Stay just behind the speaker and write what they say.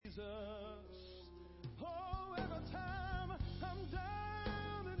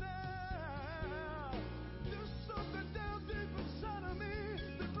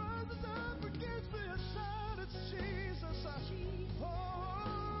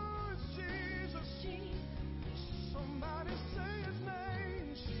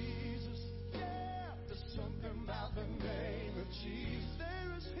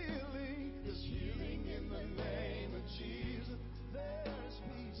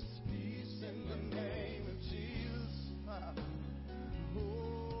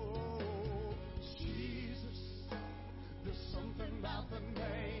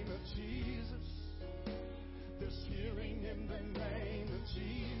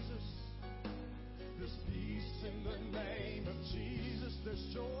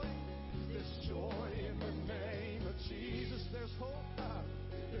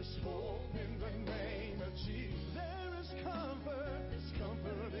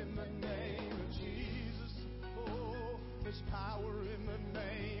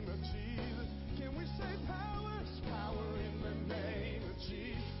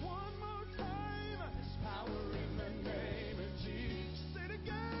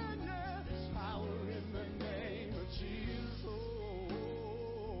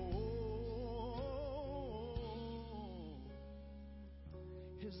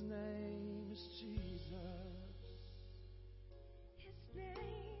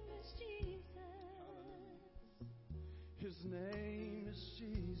His name is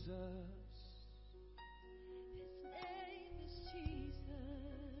Jesus. His name is Jesus.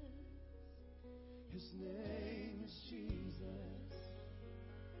 His name is Jesus.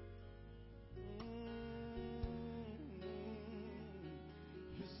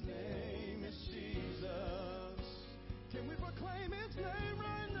 His name is Jesus. Can we proclaim His name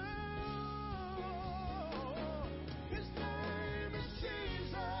right now? His name is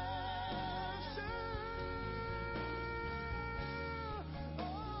Jesus.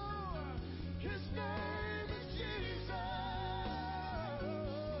 Oh, His name is Jesus.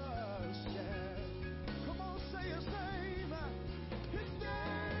 Yeah. Come on, say His name. His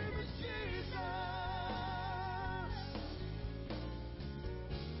name is Jesus.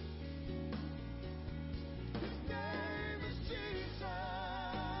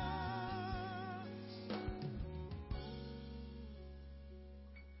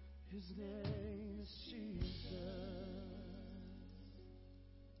 His name is Jesus.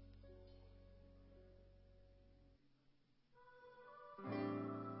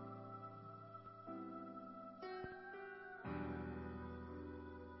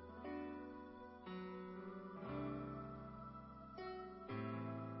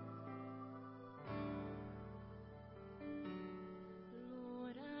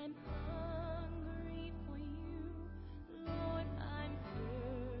 Lord, I'm hungry for you. Lord, I'm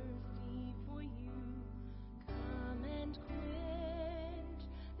thirsty for you. Come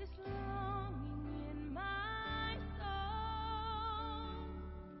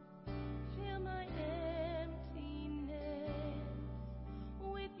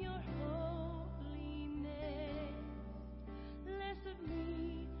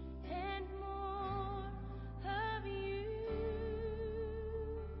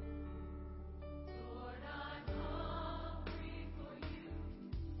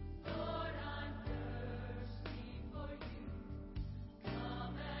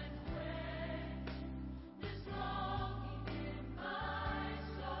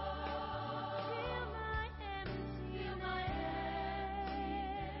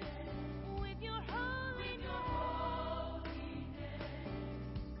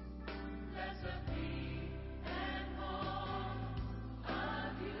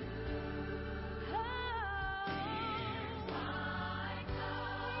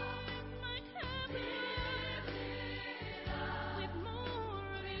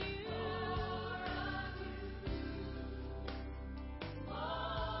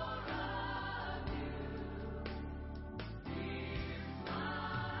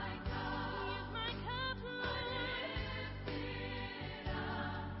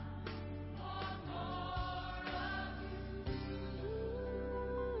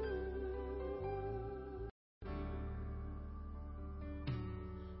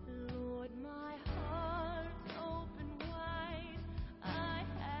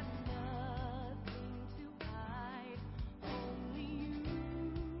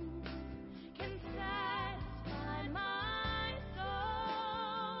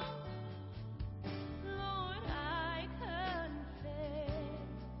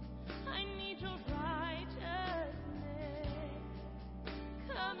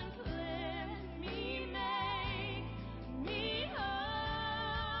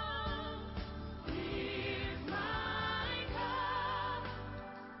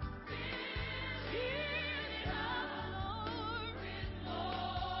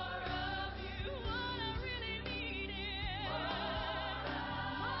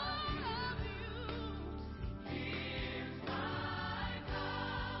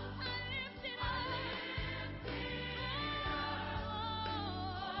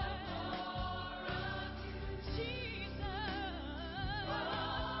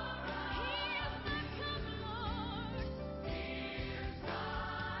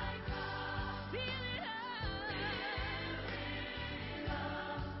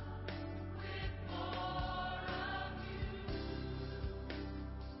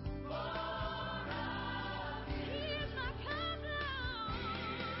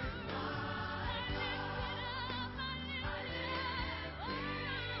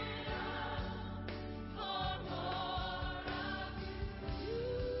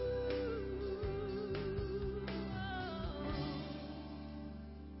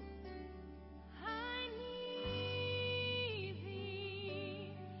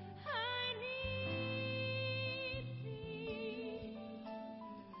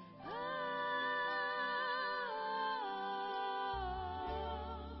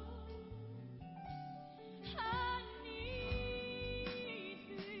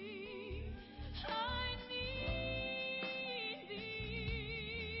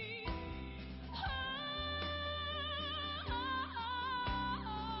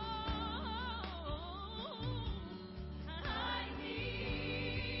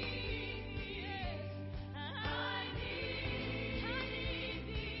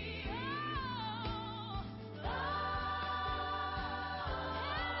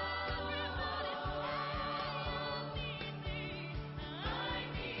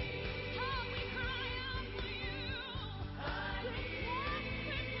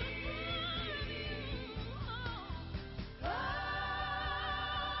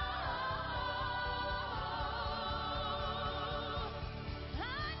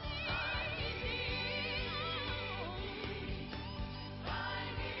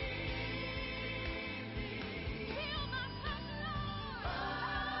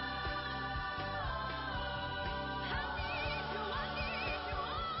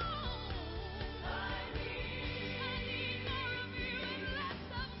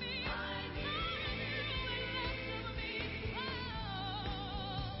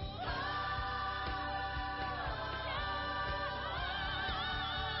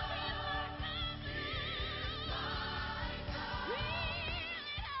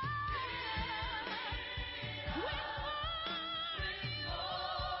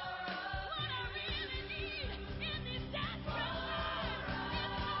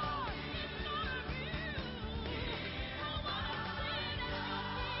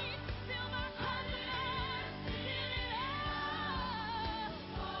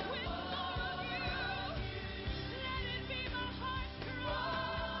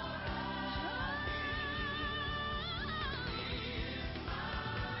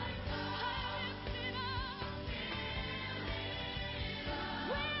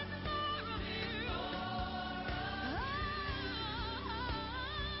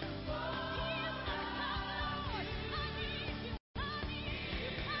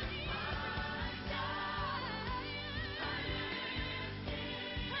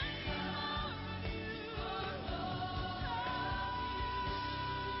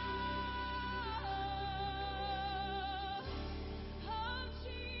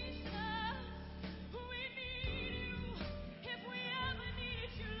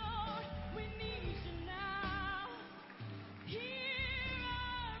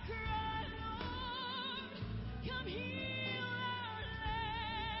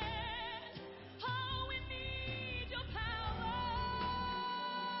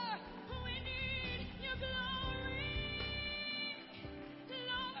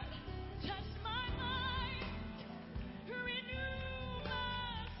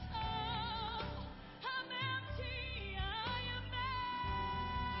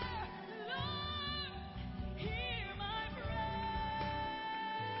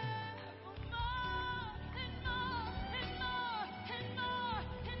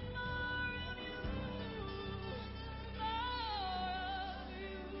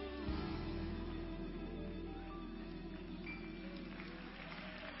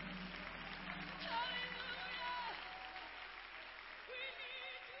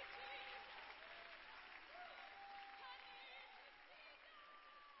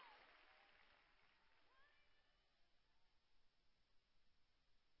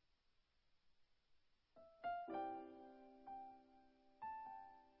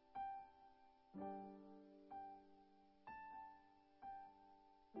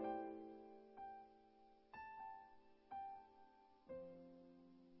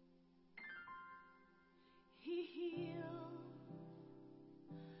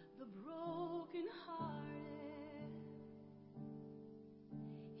brokenhearted,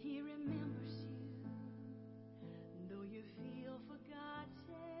 He remembers you. Though you feel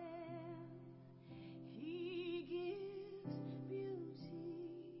forgotten, He gives beauty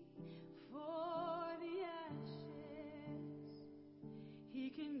for the ashes. He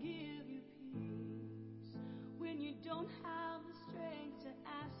can give you peace when you don't have the strength to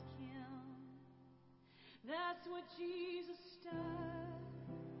ask Him. That's what Jesus does.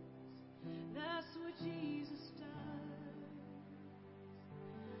 That's what Jesus does.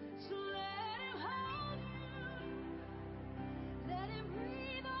 So let Him hold you. Let Him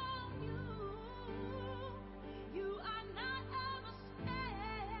breathe on you. You are not a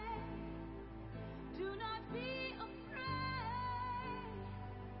mistake. Do not be afraid.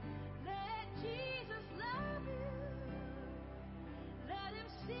 Let Jesus love you. Let Him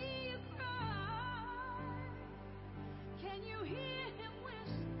see you cry.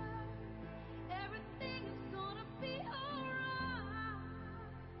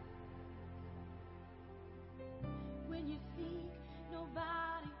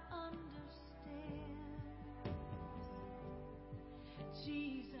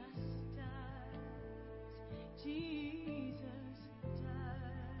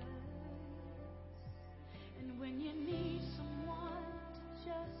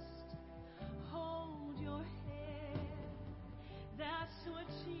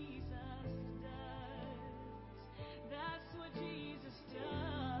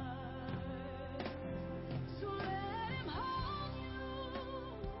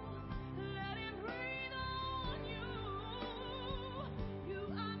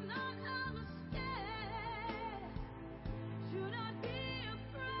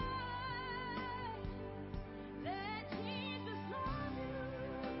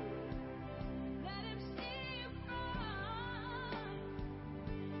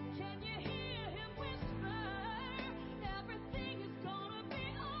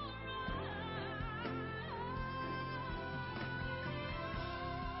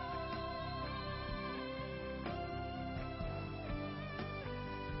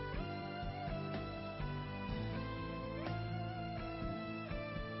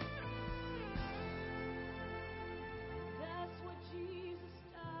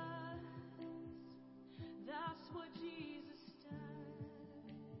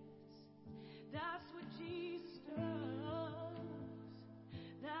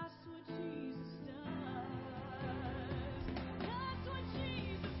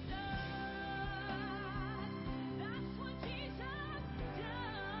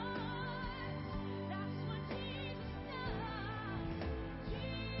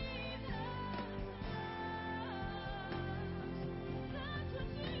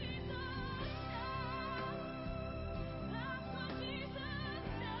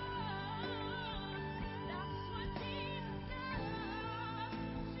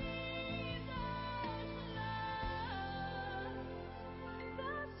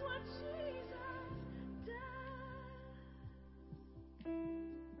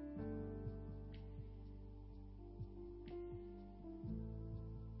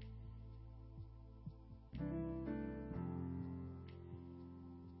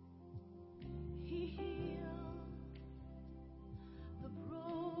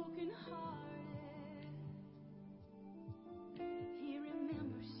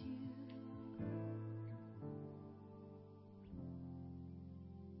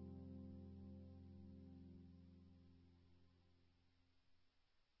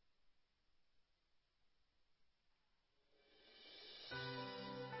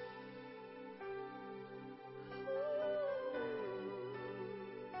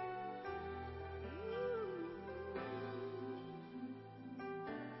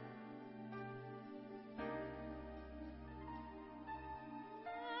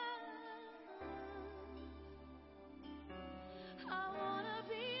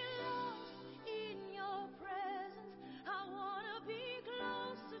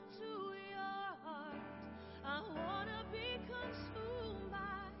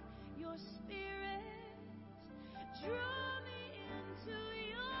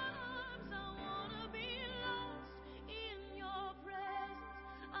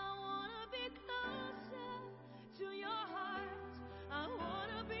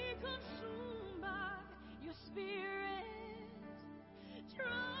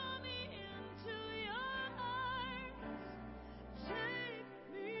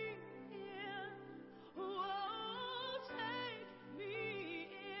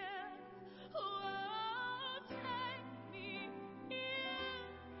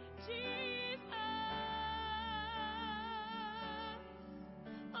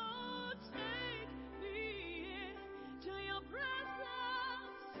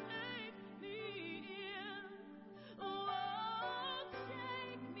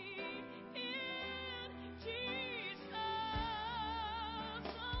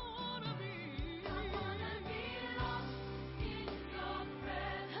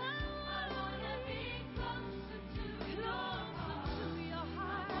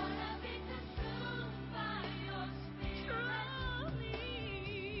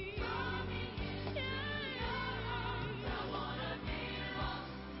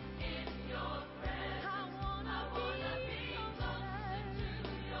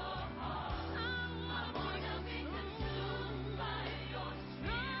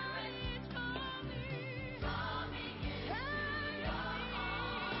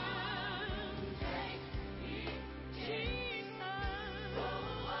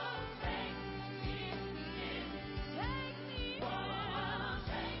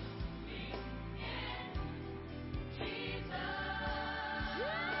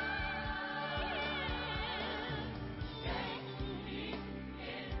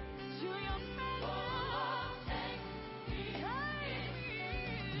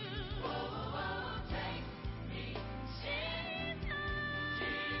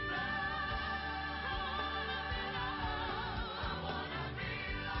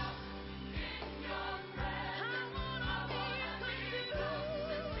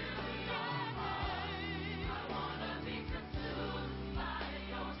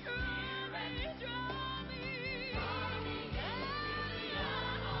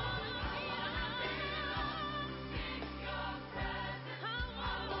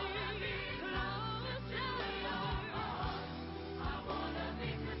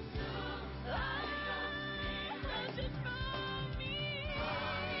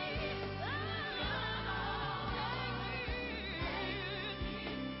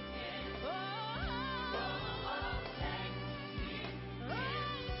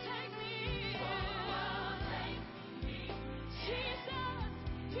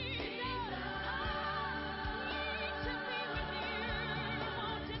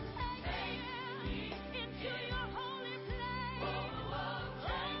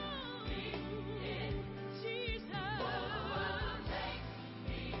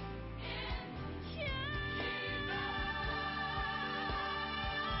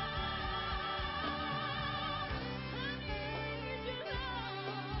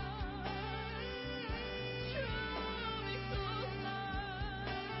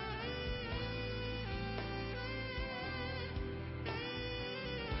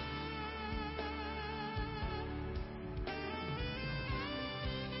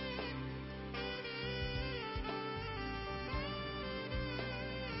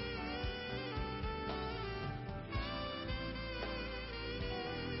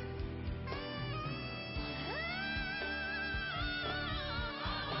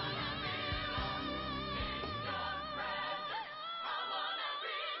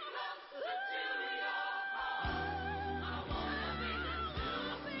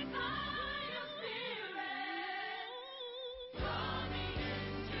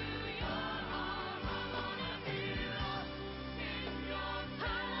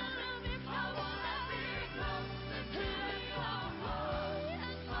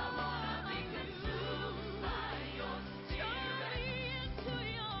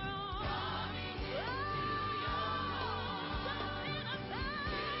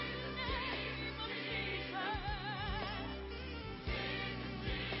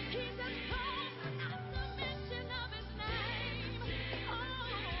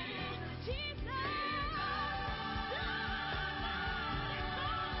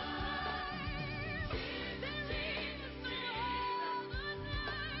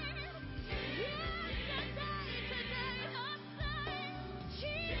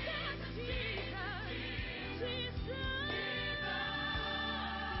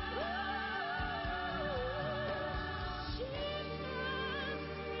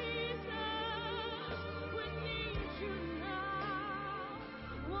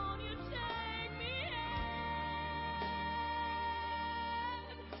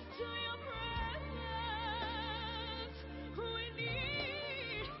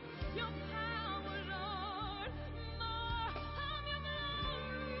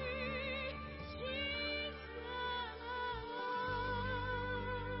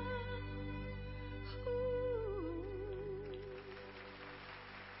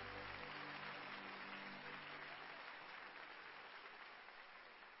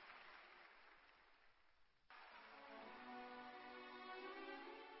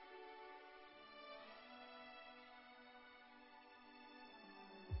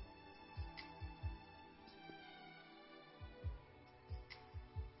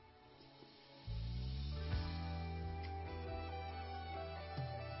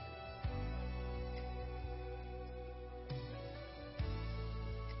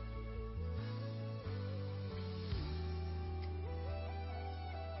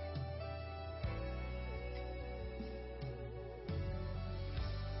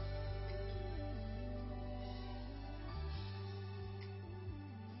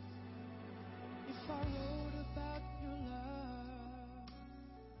 I wrote about your love,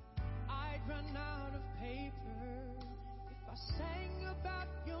 I'd run out of paper. If I sang about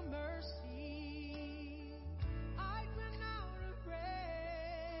your mercy, I'd run out of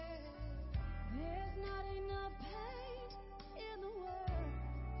breath. There's not enough paint in the world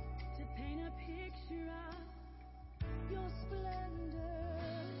to paint a picture of your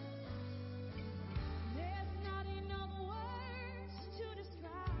splendor. There's not enough words to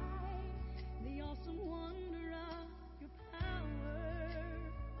describe the awesome wonder of your power.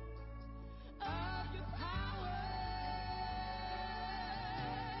 Of your power,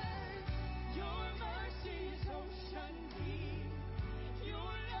 your mercy is ocean deep. Your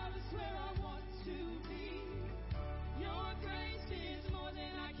love is where I want to be. Your grace is more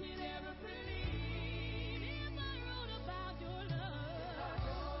than I can ever believe. If I wrote about your love,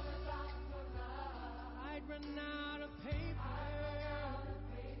 I'd run out of paper.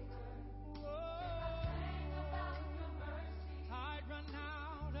 Whoa. I'd run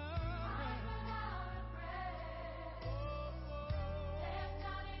out of breath. there's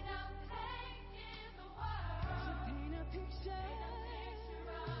not enough paint in the world to paint a picture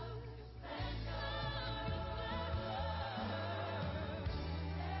of your splendor.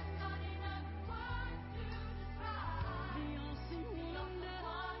 There's not enough words to describe the awesome wonder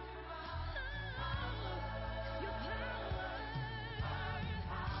of your power.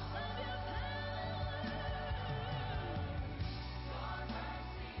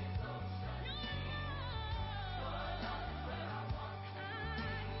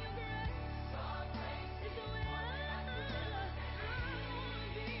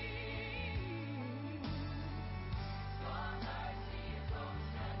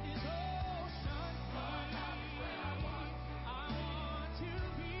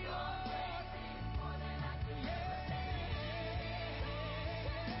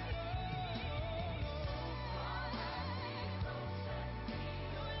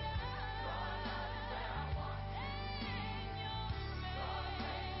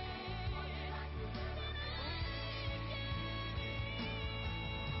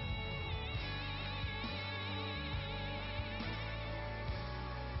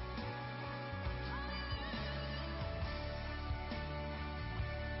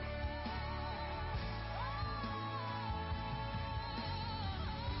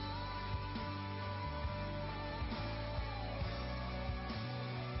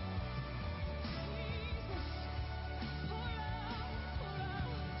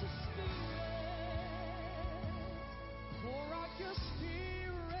 Pour out your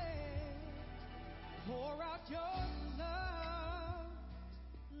spirit, pour out your love,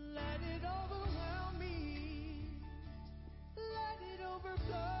 let it overwhelm me, let it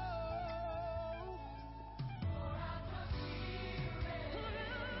overflow. Pour out your spirit, pour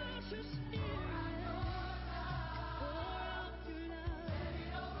out your spirit, pour out your love, let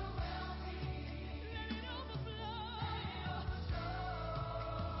it overwhelm me, let it overflow.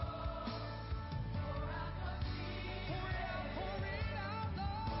 Pour out your spirit, pour it out,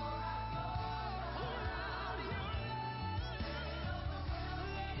 Lord. Pour out your love,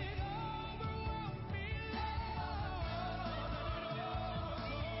 let it overwhelm me, Lord.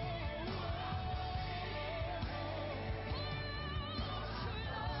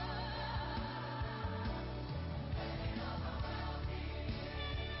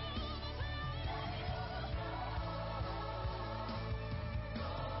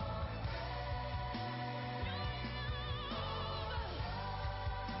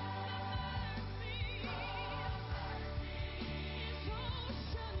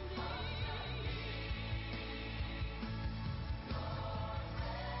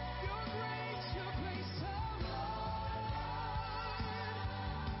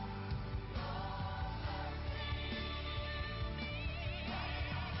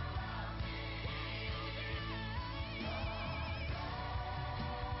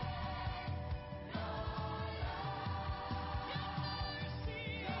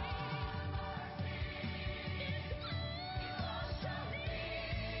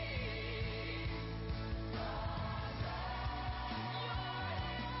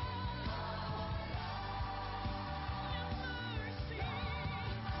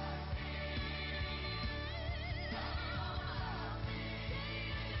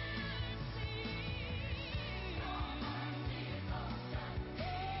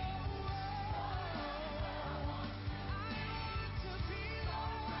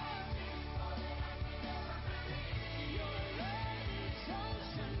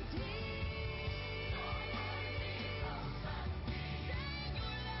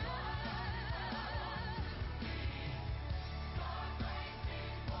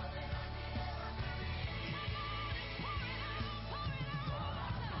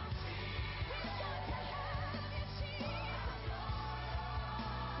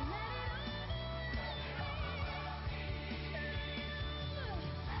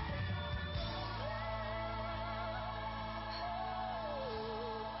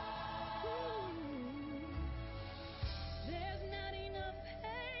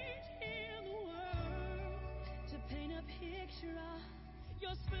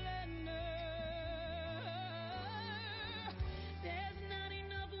 your splendor. There's not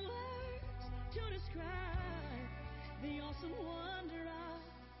enough words to describe the awesome wonder of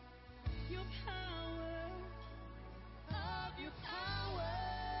your power, of your power.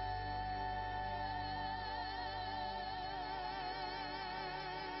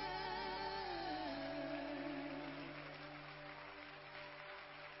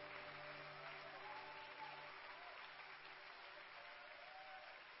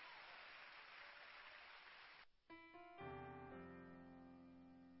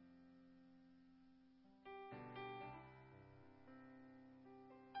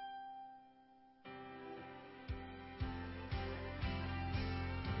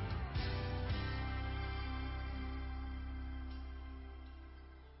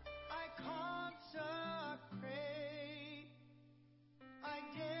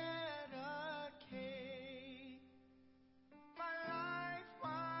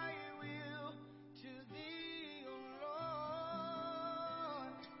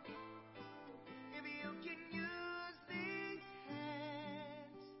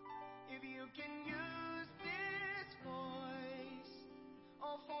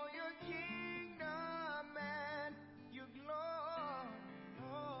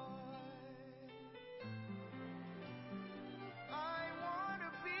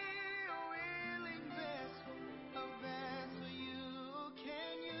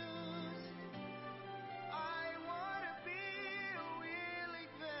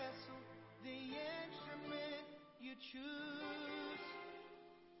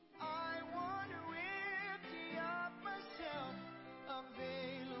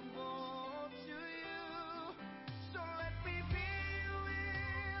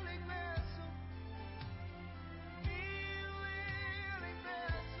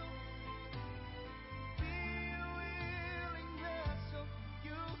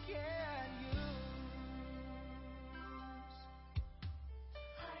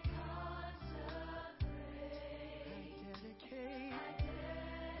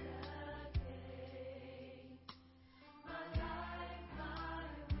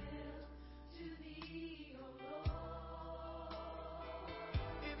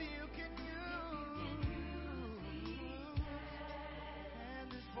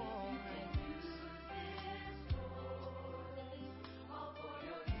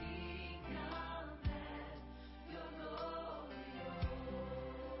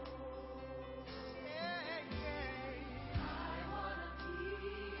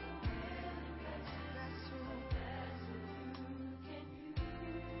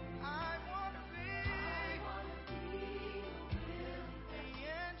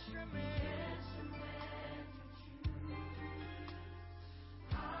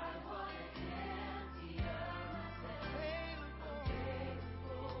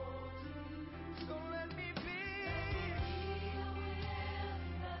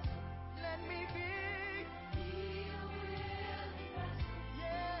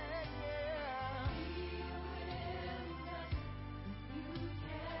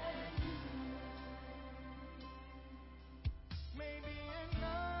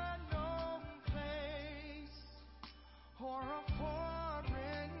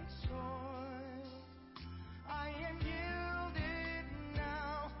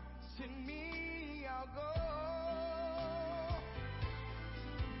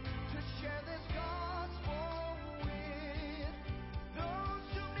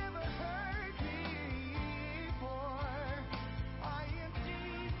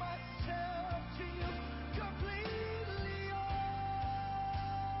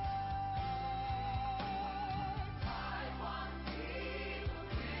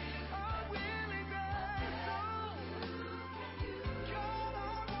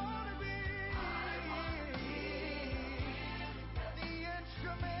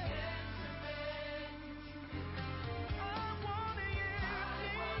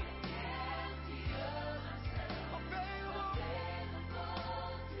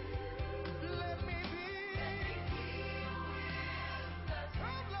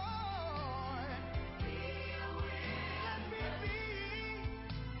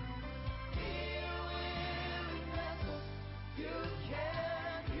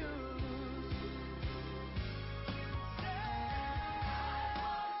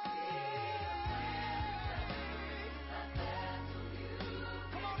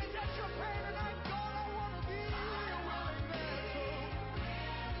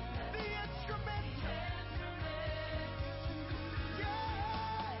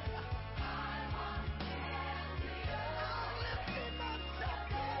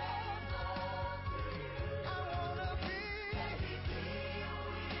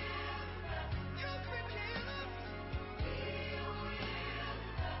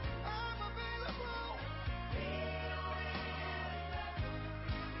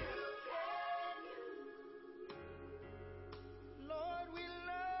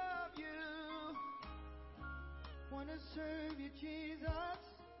 serve you, Jesus.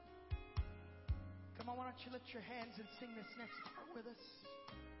 Come on, why don't you lift your hands and sing this next part with us?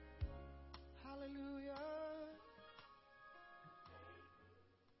 Hallelujah.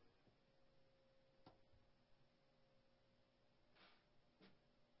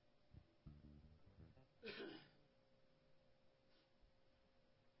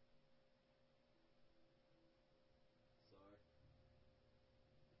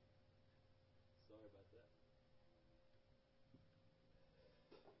 Sorry about that.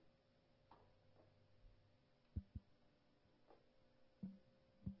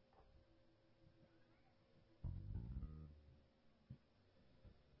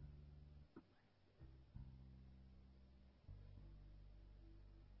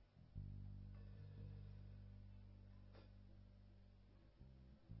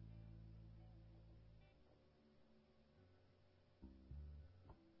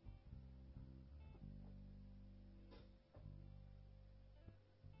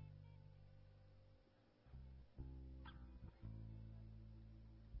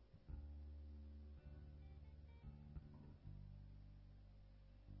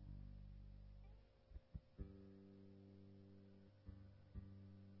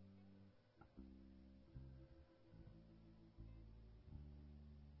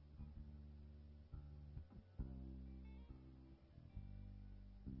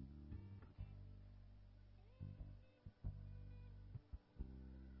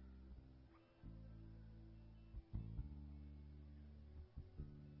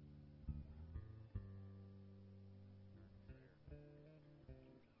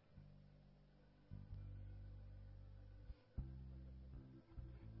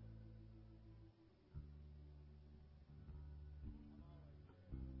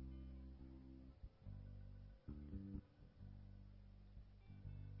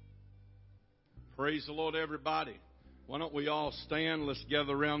 Praise the Lord, everybody. Why don't we all stand? Let's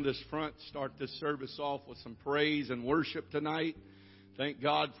gather around this front, start this service off with some praise and worship tonight. Thank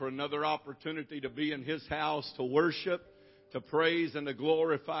God for another opportunity to be in His house, to worship, to praise, and to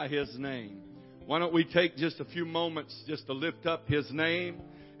glorify His name. Why don't we take just a few moments just to lift up His name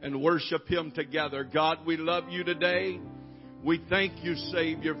and worship Him together. God, we love You today. We thank You,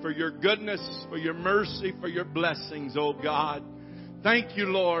 Savior, for Your goodness, for Your mercy, for Your blessings, oh God. Thank You,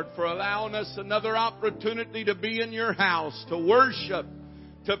 Lord, for allowing us another opportunity to be in Your house, to worship,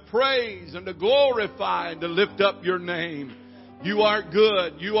 to praise, and to glorify, and to lift up Your name. You are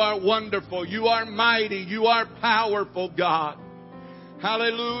good. You are wonderful. You are mighty. You are powerful, God.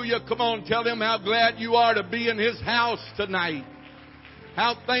 Hallelujah. Come on, tell Him how glad you are to be in His house tonight.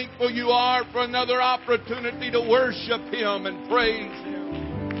 How thankful you are for another opportunity to worship Him and praise Him.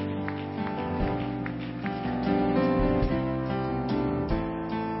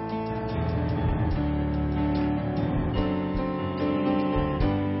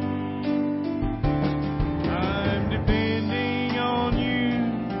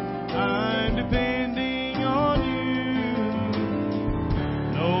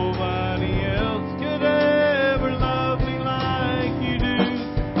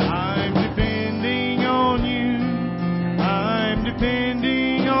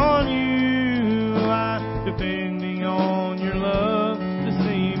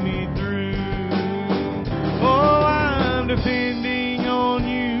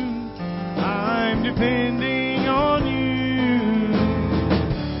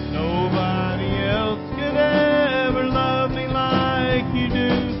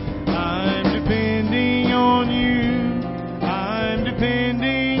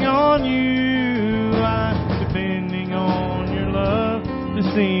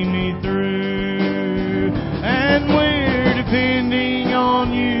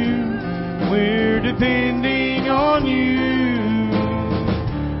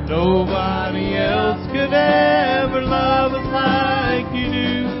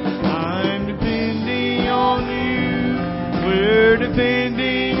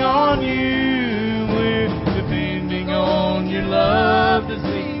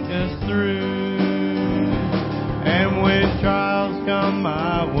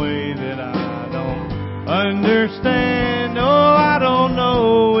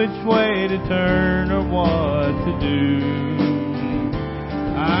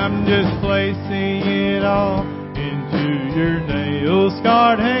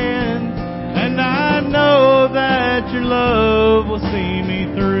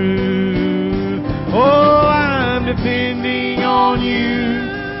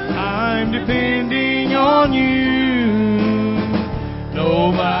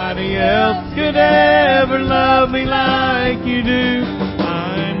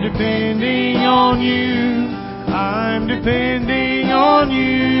 I'm depending on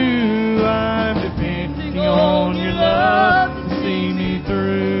you. I'm depending on your love to see me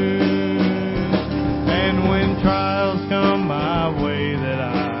through. And when trials come my way that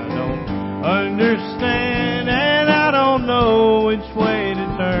I don't understand, and I don't know which way to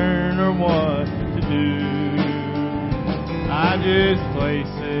turn or what to do, I just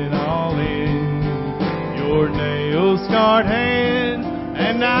place it all in your nail-scarred hands,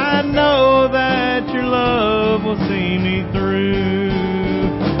 and I know that your love will see me through.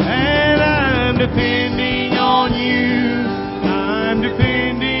 And I'm depending on you. I'm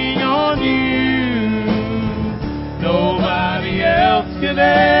depending on you. Nobody else could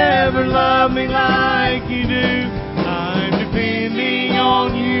ever love me like you do. I'm depending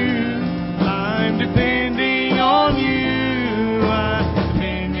on you. I'm depending on you. I'm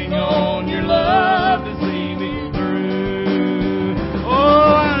depending on your love to see me through.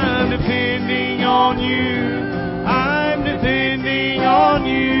 Oh, I'm depending on you. I'm depending on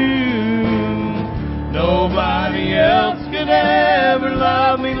you. Nobody else could ever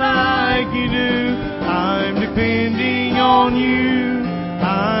love me like you do. I'm depending on you.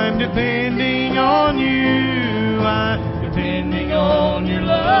 I'm depending on you. I'm depending on your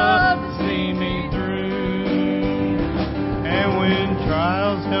love to see me through. And when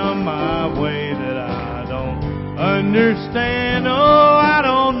trials come my way that I don't understand, oh, I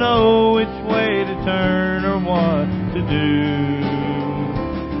don't know which way to turn or what to do,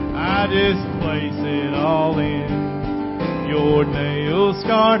 I just place it all in your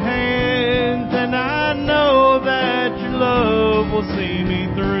nail-scarred hands, and I know that your love will see me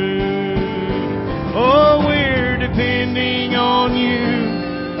through. Oh, we're depending on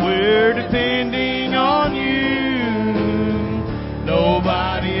you. We're depending on you.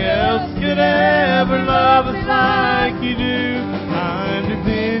 Nobody else could ever love us like you do. I'm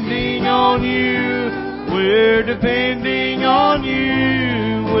depending on you. We're depending on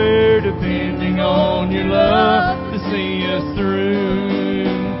you. We're depending on your love to see us through.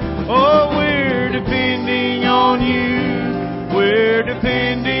 Oh, we're depending on you. We're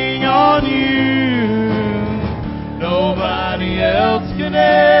depending on you. Nobody else could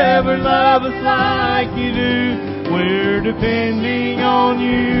ever love us like you do. We're depending on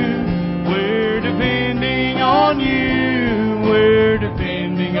you. We're depending on you. We're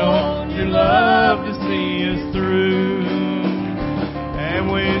depending on your love to see us through.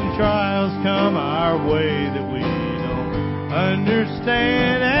 And when trials come our way that we don't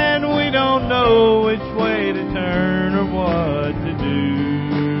understand, and we don't know which way to turn or what to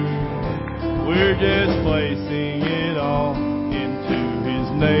do, we're just placing it all into His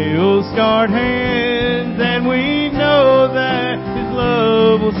nail-scarred hands, and we know that His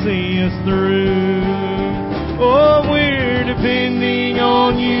love will see us through. Oh, we're depending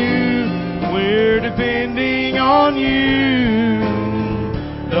on you. We're depending on you.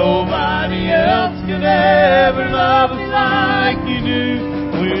 Nobody else could ever love us like you do.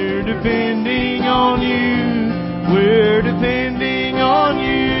 We're depending on you. We're depending on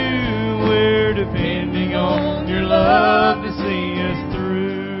you. We're depending on your love to see us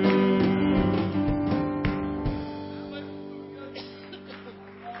through.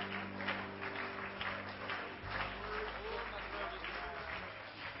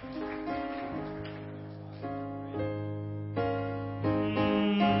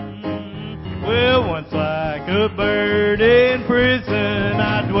 Well, once like a bird in prison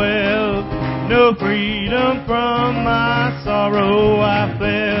I dwelled, no freedom from my sorrow I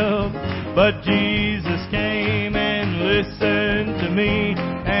felt. But Jesus came and listened to me,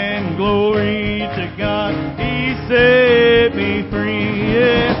 and glory to God, He set me free.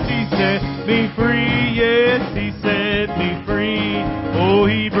 Yes, He set me free. Yes, He set me free. Oh,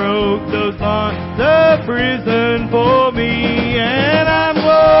 He broke those bonds of prison for me, and I'm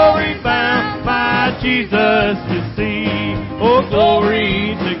glory bound by Jesus to see. Oh,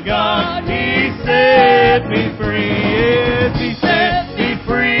 glory to God, He set me free. Yes, He set me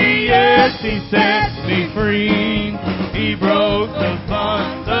free. Yes, He set me free. He broke the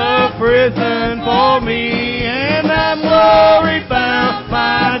bonds of prison for me, and I'm glory bound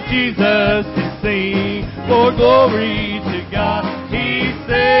by Jesus to see. For glory to God, He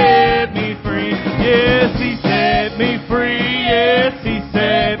set me free. Yes, He set me free. Yes, He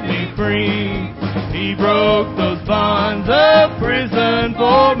set me free. He broke those bonds of prison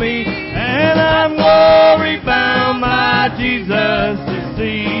for me, and I'm glory bound by Jesus to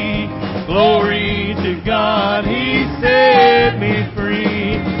see. Glory to God, He set me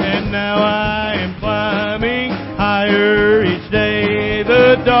free. And now I am climbing higher each day.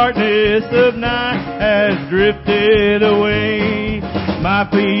 The darkness of night has drifted away. My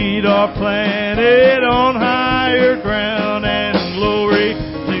feet are planted on higher ground, and glory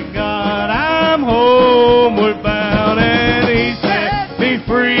to God, I'm homeward bound. And He set me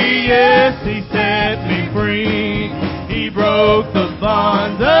free, yes, He set me free. He broke the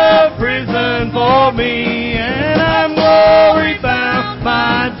bonds of prison for me, and I'm glory bound,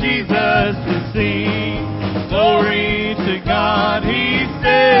 my Jesus to see. Glory to God, He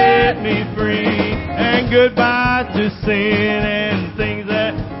set me free. And goodbye to sin and things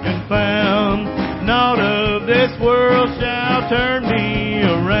that confound. Naught of this world shall turn me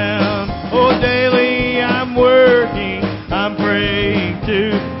around. Oh, daily I'm working, I'm praying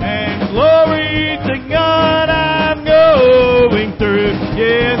too, and glory to God, I'm going through.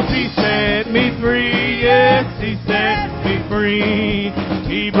 Yes, He set me free, yes, He set me free.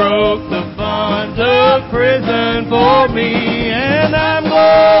 He broke the bonds of prison for me, and I'm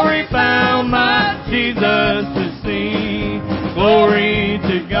glory bound, my Jesus to see. Glory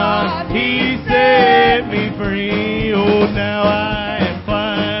to God, He set me free. Oh, now I am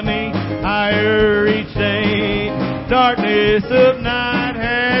climbing higher each day. Darkness of night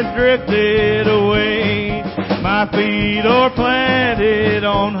has drifted away. My feet are planted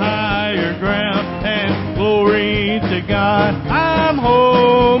on higher ground, and glory to God, I'm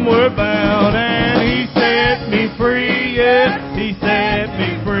homeward bound. And He set me free, yes, He set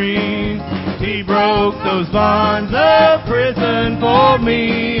me free. He broke those bonds of prison for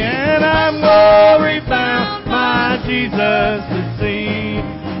me, and I'm glory bound, my Jesus to see.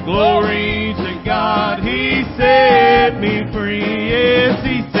 Glory to God, He set me free. Yes,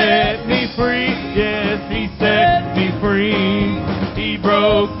 He set me free. Yes, He set me free. He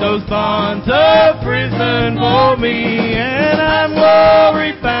broke those bonds of prison for me, and I'm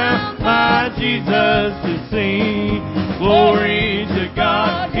glory bound, my Jesus to see. Glory to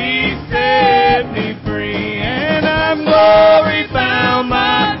God, He set me free, and I'm glory bound,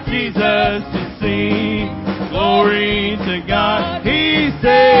 my Jesus to see. Glory to God, He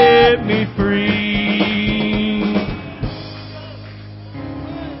set me free.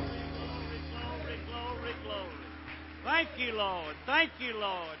 Glory, glory, glory. Thank you, Lord. Thank you,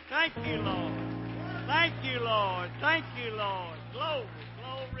 Lord. Thank you, Lord. Thank you, Lord. Thank you, Lord. Glory,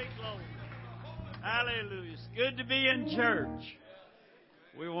 glory, glory. Hallelujah. It's good to be in church.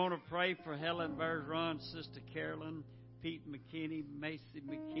 We want to pray for Helen Bergeron, Sister Carolyn, Pete McKinney, Macy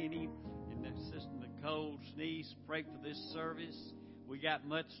McKinney, and their Sister Nicole Sneeze. Pray for this service. We got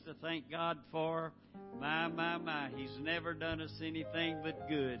much to thank God for. My. He's never done us anything but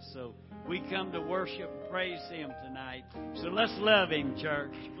good. So we come to worship and praise Him tonight. So let's love Him,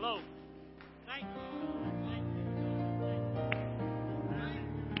 church. Glory. Thank you.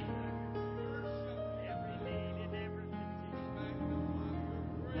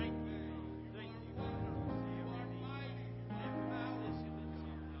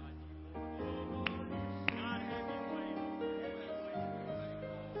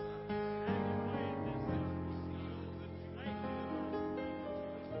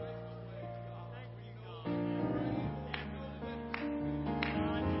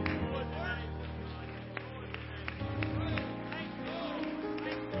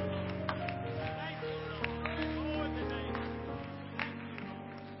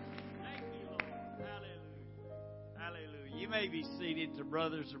 Be seated. The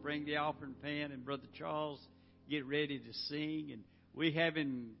brothers will bring the offering pan, and Brother Charles get ready to sing, and we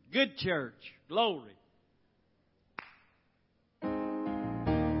having good church. Glory.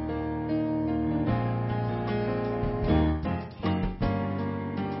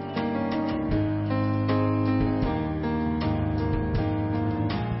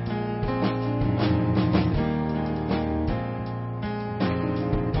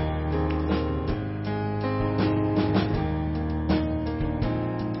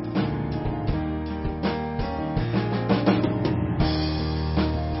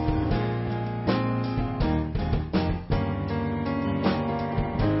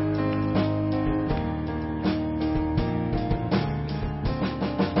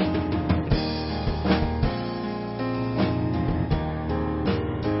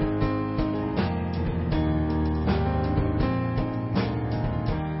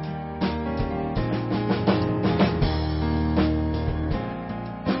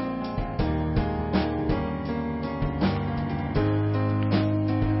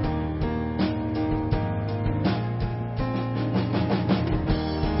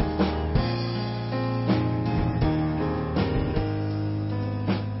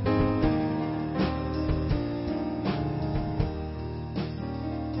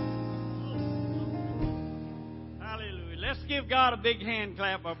 Give God a big hand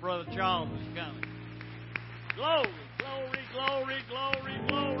clap. Our Brother Charles is coming. Glory, glory, glory, glory,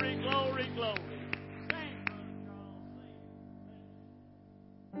 glory, glory, glory.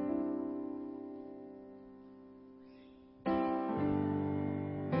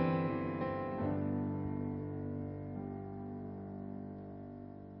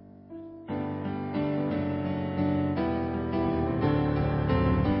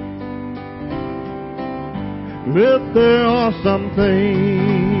 If there are some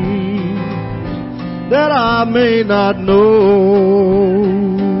things that I may not know,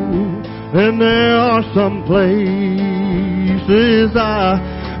 and there are some places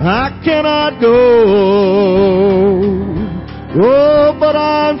I cannot go. Oh, but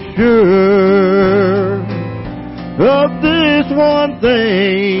I'm sure of this one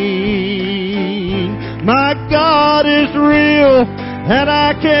thing: my God is real, and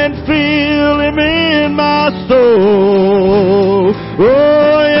I can feel Him in my soul.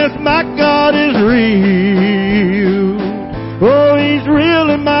 Oh, yes, my God is real. Oh, He's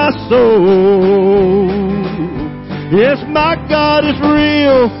real in my soul. Yes, my God is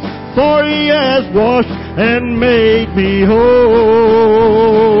real, for He has washed and made me whole.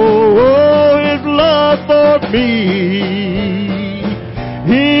 Oh, His love for me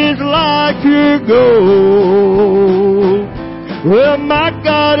is like pure gold. Well, my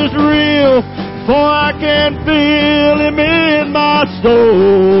God is real, for I can feel Him in my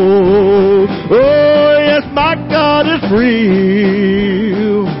soul. Oh, yes, my God is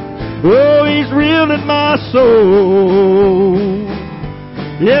real. Oh, He's real in my soul.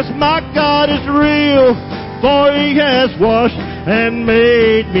 Yes, my God is real, for He has washed and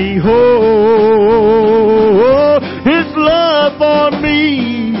made me whole. His love for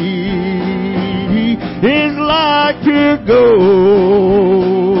me is like pure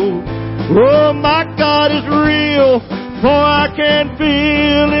gold. Oh, my God is real, for I can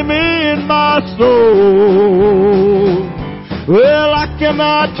feel Him in my soul. Well, I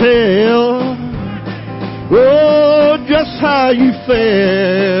cannot tell, oh, just how you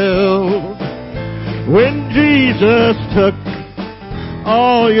felt when Jesus took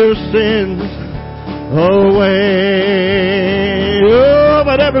all your sins away. Oh,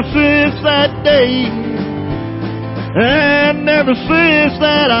 but ever since that day, and ever since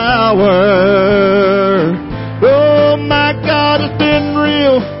that hour, oh, my God has been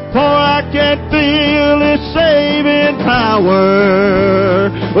real, for I can feel His saving power.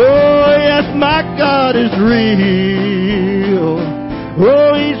 Oh, yes, my God is real.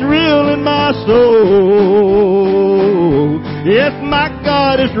 Oh, He's real in my soul. Yes, my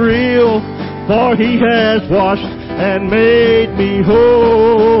God is real, for He has washed and made me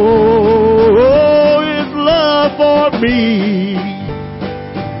whole. Oh, His love for me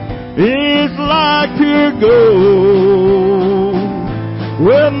is like pure gold.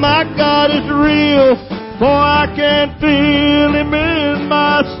 Well, my God is real, for I can feel Him in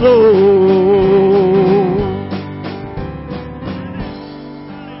my soul.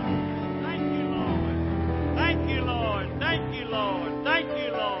 Thank you, Lord. Thank you, Lord. Thank you, Lord. Thank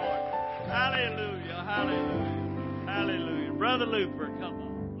you, Lord. Hallelujah. Hallelujah. Hallelujah. Brother Looper, come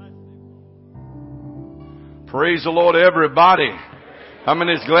on. Bless you. Praise the Lord, everybody. How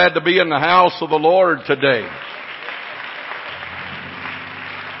many is glad to be in the house of the Lord today?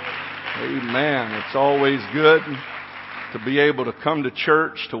 Amen. It's always good to be able to come to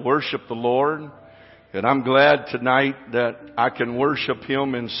church to worship the Lord. And I'm glad tonight that I can worship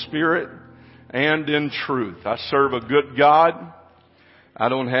Him in spirit and in truth. I serve a good God. I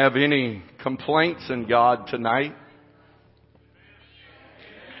don't have any complaints in God tonight.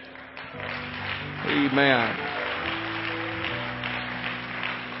 Amen.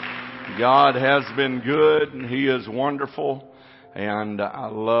 God has been good and He is wonderful. And I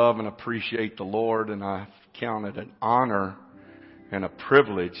love and appreciate the Lord, and I count it an honor and a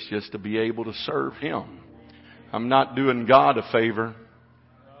privilege just to be able to serve Him. I'm not doing God a favor.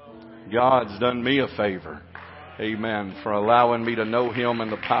 God's done me a favor. Amen. For allowing me to know Him in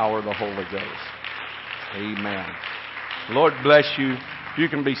the power of the Holy Ghost. Amen. Lord bless you. You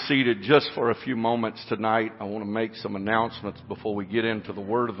can be seated just for a few moments tonight. I want to make some announcements before we get into the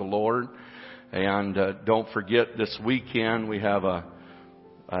Word of the Lord. And don't forget, this weekend we have a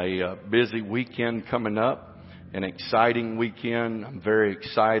busy weekend coming up, an exciting weekend. I'm very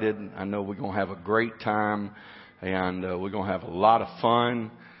excited. I know we're going to have a great time, and we're going to have a lot of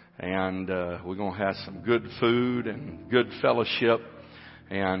fun, and we're going to have some good food and good fellowship.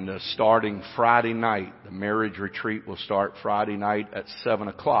 And starting Friday night, the marriage retreat will start Friday night at 7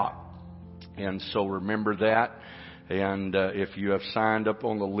 o'clock. And so remember that. And if you have signed up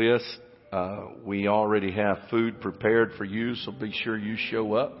on the list, we already have food prepared for you, so be sure you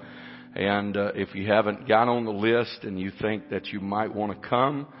show up. And if you haven't got on the list and you think that you might want to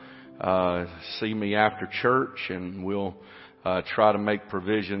come, see me after church, and we'll try to make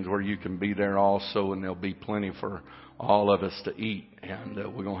provisions where you can be there also, and there'll be plenty for all of us to eat. And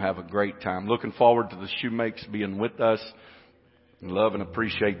we're going to have a great time. Looking forward to the Shoemakes being with us. Love and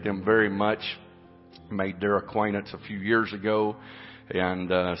appreciate them very much. Made their acquaintance a few years ago, and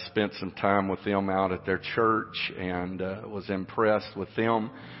spent some time with them out at their church, and was impressed with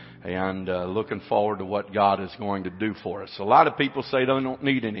them, and looking forward to what God is going to do for us. A lot of people say they don't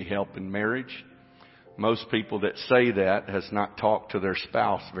need any help in marriage. Most people that say that has not talked to their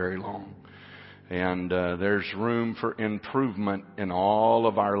spouse very long. And there's room for improvement in all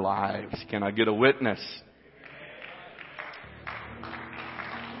of our lives. Can I get a witness?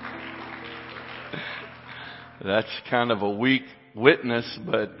 That's kind of a weak witness,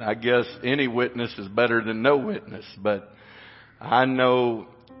 but I guess any witness is better than no witness. But I know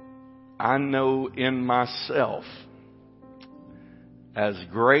in myself, as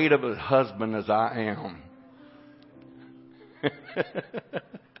great of a husband as I am,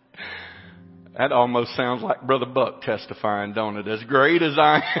 that almost sounds like Brother Buck testifying, don't it? As great as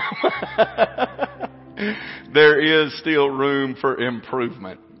I am, there is still room for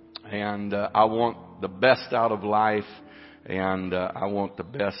improvement. And I want the best out of life, and I want the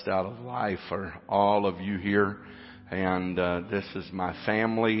best out of life for all of you here. And this is my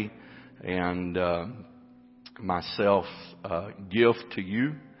family and myself gift to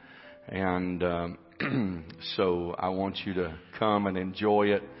you. And so I want you to come and enjoy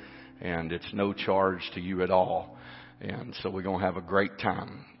it, and it's no charge to you at all. And so we're going to have a great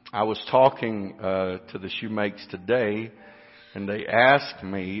time. I was talking to the Shoemakes today, and they asked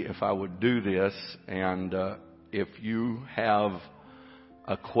me if I would do this, and if you have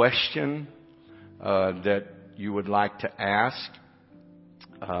a question that you would like to ask,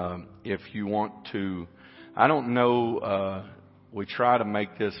 if you want to, I don't know, we try to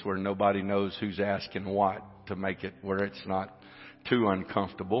make this where nobody knows who's asking what, to make it where it's not too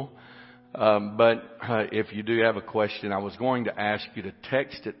uncomfortable. But if you do have a question, I was going to ask you to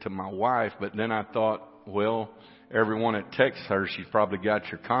text it to my wife, but then I thought, well, everyone that texts her, she's probably got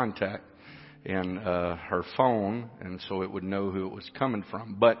your contact in her phone, and so it would know who it was coming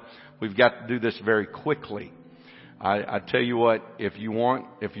from. But we've got to do this very quickly. I tell you what, if you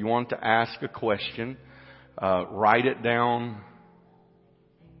want to ask a question, write it down.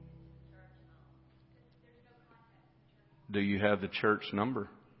 Do you have the church number?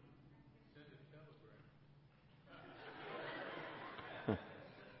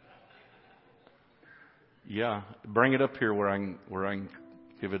 Yeah, bring it up here where I can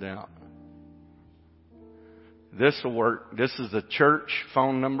give it out. This will work. This is a church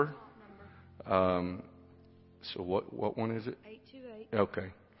phone number. So what one is it? 828.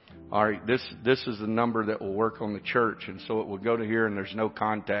 Okay. All right. This is the number that will work on the church, and so it will go to here, and there's no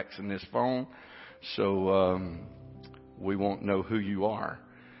contacts in this phone, so we won't know who you are.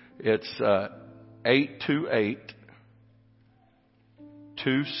 It's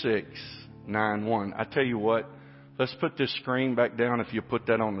 828-2691. I tell you what, let's put this screen back down. If you put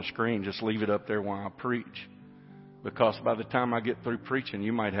that on the screen, just leave it up there while I preach. Because by the time I get through preaching,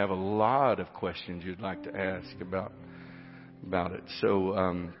 you might have a lot of questions you'd like to ask about it.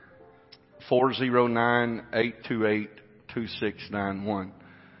 So 409-828-2691.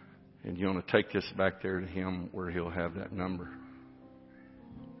 And you want to take this back there to him where he'll have that number.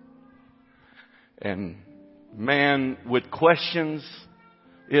 And man, with questions,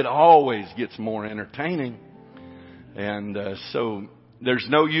 it always gets more entertaining. And so there's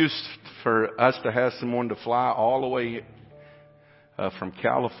no use for us to have someone to fly all the way from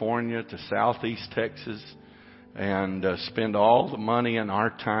California to Southeast Texas and spend all the money and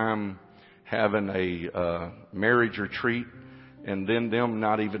our time having a marriage retreat, and then them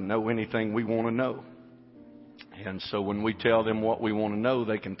not even know anything we want to know. And so when we tell them what we want to know,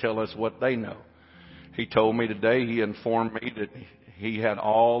 they can tell us what they know. He told me today, he informed me that he had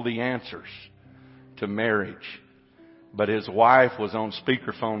all the answers to marriage. But his wife was on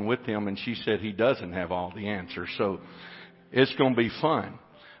speakerphone with him, and she said he doesn't have all the answers. So it's going to be fun.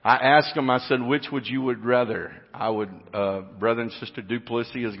 I asked him, I said, which would you would rather? Brother and Sister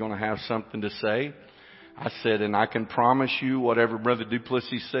Duplessis is going to have something to say. I said, and I can promise you whatever Brother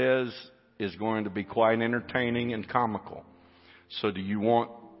Duplessis says is going to be quite entertaining and comical. So do you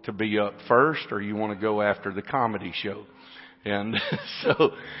want to be up first, or you want to go after the comedy show? And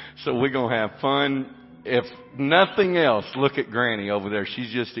so we're going to have fun. If nothing else, look at Granny over there.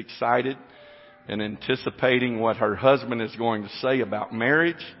 She's just excited and anticipating what her husband is going to say about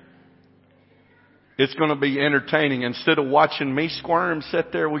marriage. It's going to be entertaining. Instead of watching me squirm,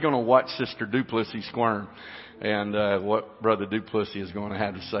 sit there, we're going to watch Sister Duplessis squirm. And what Brother Duplessis is going to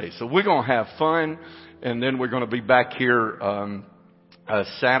have to say. So we're going to have fun. And then we're going to be back here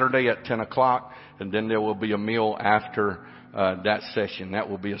Saturday at 10 o'clock. And then there will be a meal after that session. That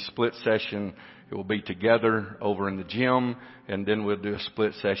will be a split session. It will be together over in the gym, and then we'll do a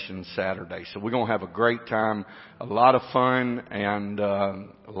split session Saturday. So we're going to have a great time, a lot of fun, and a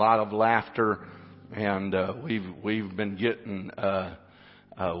lot of laughter. And we've been getting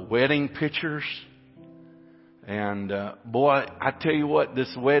wedding pictures. And boy, I tell you what,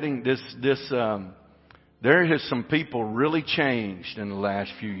 this wedding, there has some people really changed in the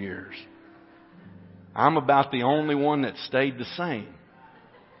last few years. I'm about the only one that stayed the same.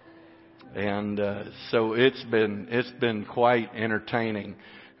 And so it's been quite entertaining.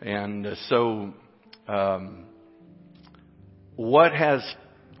 And so what has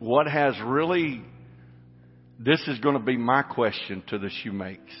really, this is going to be my question to the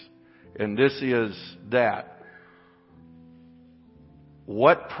shoemakes, and this is that: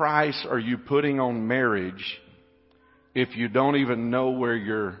 what price are you putting on marriage if you don't even know where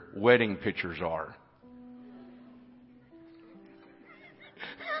your wedding pictures are?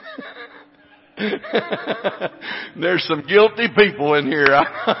 There's some guilty people in here.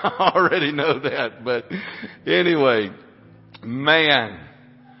 I already know that. But anyway, man,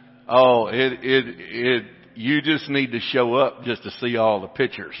 you just need to show up just to see all the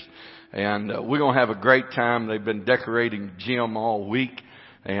pictures. And we're going to have a great time. They've been decorating the gym all week.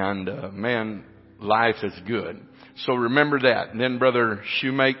 And man, life is good. So remember that. And then Brother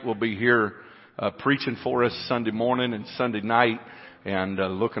Shoemake will be here preaching for us Sunday morning and Sunday night. And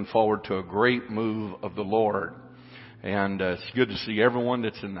looking forward to a great move of the Lord. And it's good to see everyone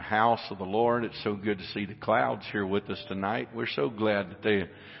that's in the house of the Lord. It's so good to see the Clouds here with us tonight. We're so glad that they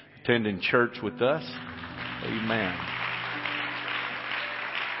attending church with us. Amen.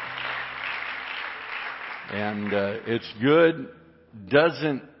 And it's good.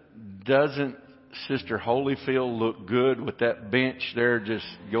 Doesn't Sister Holyfield look good with that bench there just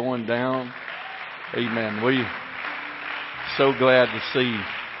going down? Amen. We so glad to see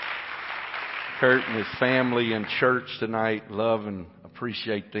Kurt and his family in church tonight. Love and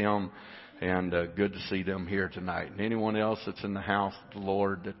appreciate them. And good to see them here tonight. And anyone else that's in the house of the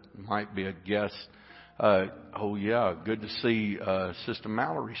Lord that might be a guest. Good to see Sister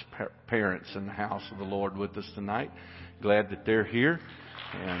Mallory's parents in the house of the Lord with us tonight. Glad that they're here.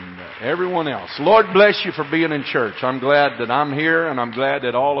 And everyone else. Lord bless you for being in church. I'm glad that I'm here, and I'm glad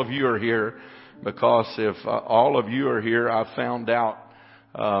that all of you are here. Because if all of you are here, I found out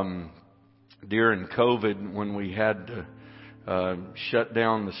during COVID when we had to shut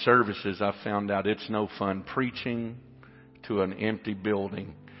down the services, I found out it's no fun preaching to an empty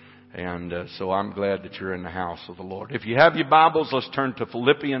building. And so I'm glad that you're in the house of the Lord. If you have your Bibles, let's turn to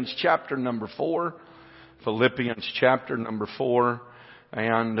Philippians chapter number 4. Philippians chapter number 4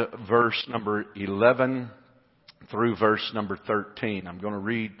 and verse number 11 through verse number 13. I'm going to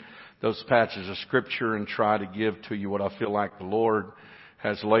read those patches of Scripture and try to give to you what I feel like the Lord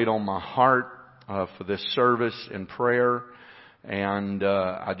has laid on my heart for this service and prayer. And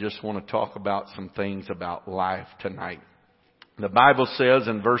I just want to talk about some things about life tonight. The Bible says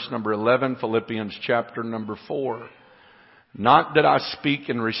in verse number 11, Philippians chapter number 4, "Not that I speak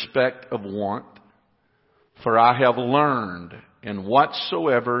in respect of want, for I have learned in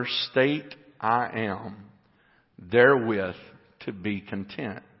whatsoever state I am, therewith to be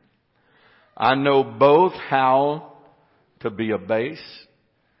content. I know both how to be abased,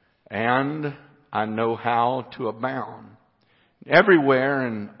 and I know how to abound. Everywhere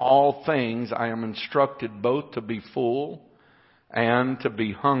in all things I am instructed both to be full and to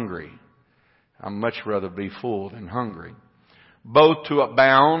be hungry." I'd much rather be full than hungry. "Both to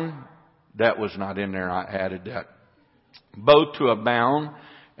abound," that was not in there, I added that. "Both to abound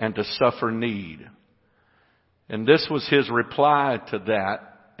and to suffer need." And this was his reply to that.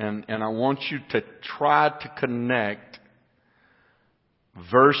 And I want you to try to connect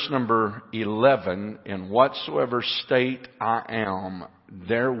verse number 11, "In whatsoever state I am,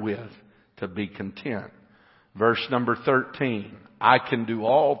 therewith to be content." Verse number 13, "I can do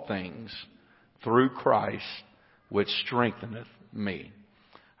all things through Christ, which strengtheneth me."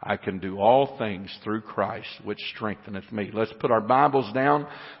 I can do all things through Christ, which strengtheneth me. Let's put our Bibles down,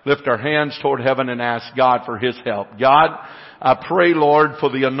 lift our hands toward heaven, and ask God for His help. God, I pray, Lord, for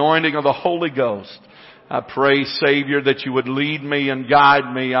the anointing of the Holy Ghost. I pray, Savior, that you would lead me and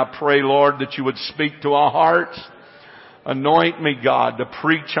guide me. I pray, Lord, that you would speak to our hearts. Anoint me, God, to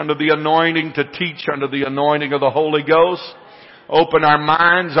preach under the anointing, to teach under the anointing of the Holy Ghost. Open our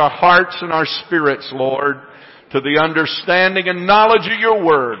minds, our hearts, and our spirits, Lord, to the understanding and knowledge of your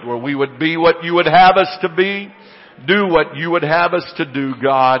word, where we would be what you would have us to be, do what you would have us to do,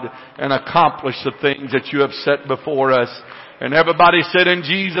 God, and accomplish the things that you have set before us. And everybody said in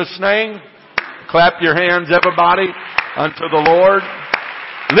Jesus' name, clap your hands, everybody, unto the Lord.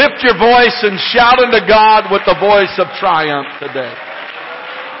 Lift your voice and shout unto God with the voice of triumph today.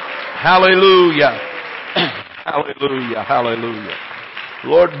 Hallelujah. Hallelujah. Hallelujah.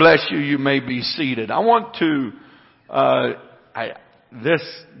 Lord bless you. You may be seated. I want to,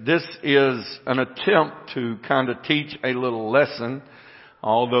 this is an attempt to kind of teach a little lesson,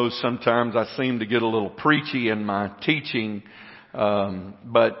 although sometimes I seem to get a little preachy in my teaching. But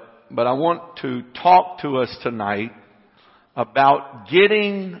I want to talk to us tonight about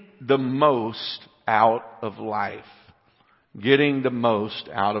getting the most out of life. Getting the most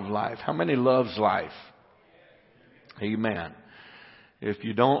out of life. How many loves life? Amen. If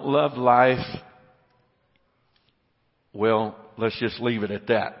you don't love life, well, let's just leave it at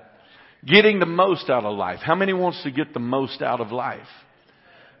that. Getting the most out of life. How many wants to get the most out of life?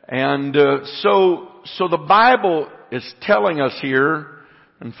 And so the Bible is telling us here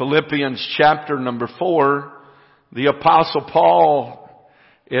in Philippians chapter number 4, the Apostle Paul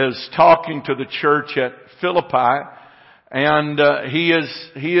is talking to the church at Philippi, and he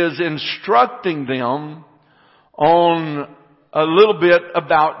is instructing them on a little bit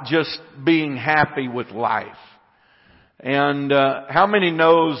about just being happy with life. And how many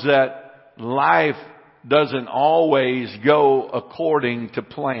knows that life doesn't always go according to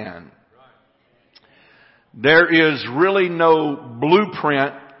plan? There is really no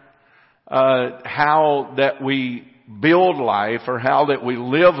blueprint how that we build life or how that we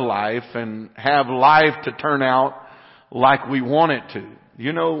live life and have life to turn out like we want it to.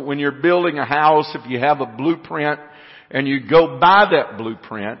 You know, when you're building a house, if you have a blueprint and you go by that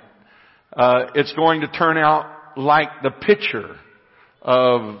blueprint, it's going to turn out like the picture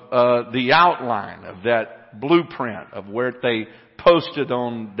of the outline of that blueprint of where they posted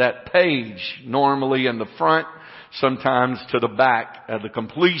on that page, normally in the front, sometimes to the back at the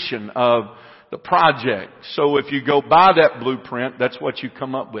completion of the project. So if you go by that blueprint, that's what you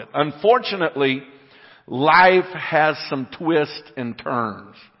come up with. Unfortunately, life has some twists and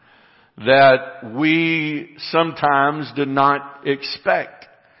turns that we sometimes did not expect.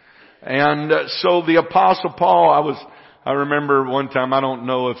 And so the Apostle Paul, I remember one time, I don't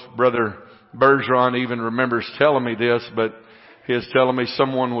know if Brother Bergeron even remembers telling me this, but he was telling me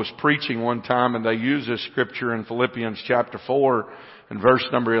someone was preaching one time and they used this scripture in Philippians chapter 4 and verse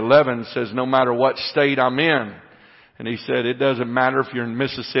number 11 says, no matter what state I'm in. And he said, it doesn't matter if you're in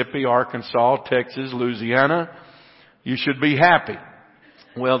Mississippi, Arkansas, Texas, Louisiana, you should be happy.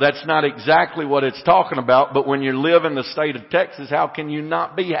 Well, that's not exactly what it's talking about, but when you live in the state of Texas, how can you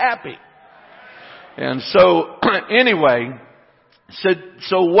not be happy? And so, anyway,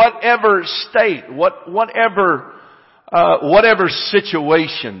 so whatever state, whatever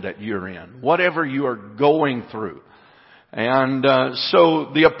situation that you're in, whatever you are going through. And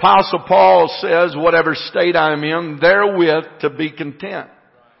so the Apostle Paul says, whatever state I'm in, therewith to be content.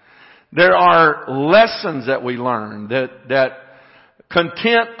 There are lessons that we learn that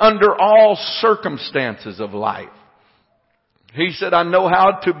content under all circumstances of life. He said, I know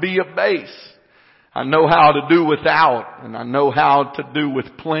how to be abased. I know how to do without, and I know how to do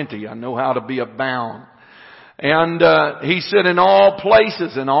with plenty. I know how to be abound. And he said, in all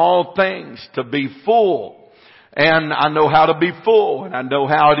places, in all things, to be full. And I know how to be full, and I know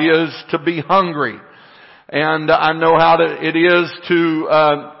how it is to be hungry. And I know how it is to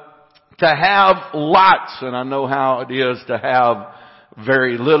have lots, and I know how it is to have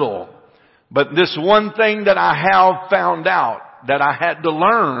very little. But this one thing that I have found out that I had to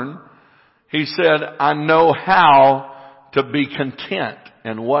learn, he said, I know how to be content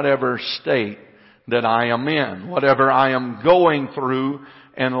in whatever state that I am in, whatever I am going through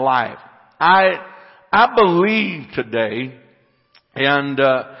in life. I believe today, and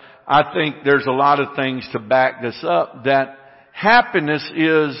I think there's a lot of things to back this up, that happiness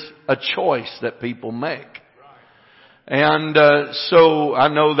is a choice that people make. And so I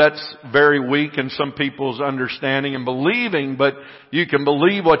know that's very weak in some people's understanding and believing, but you can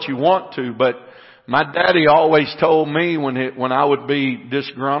believe what you want to. But my daddy always told me when I would be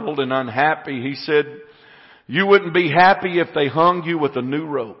disgruntled and unhappy, he said, you wouldn't be happy if they hung you with a new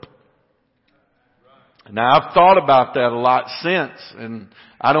rope. Now I've thought about that a lot since, and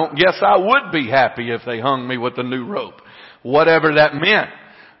I don't guess I would be happy if they hung me with a new rope, whatever that meant.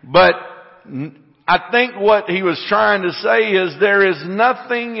 But I think what he was trying to say is there is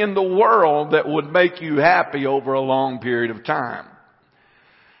nothing in the world that would make you happy over a long period of time.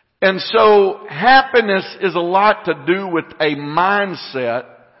 And so happiness is a lot to do with a mindset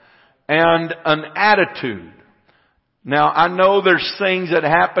and an attitude. Now, I know there's things that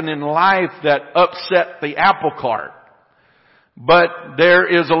happen in life that upset the apple cart. But there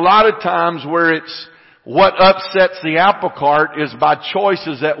is a lot of times where it's what upsets the apple cart is by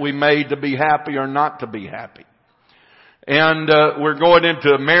choices that we made to be happy or not to be happy. And we're going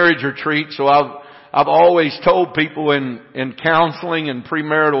into a marriage retreat, so I've always told people in counseling and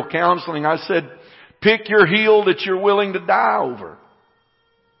premarital counseling, I said, pick your heel that you're willing to die over.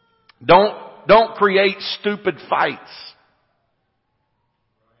 Don't create stupid fights.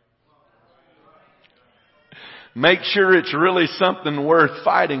 Make sure it's really something worth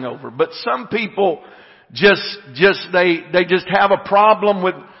fighting over. But some people they just have a problem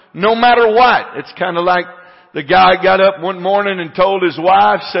with no matter what. It's kind of like the guy got up one morning and told his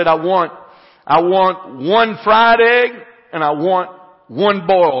wife, said, I want one fried egg and I want one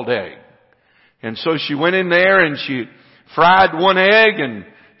boiled egg. And so she went in there and she fried one egg and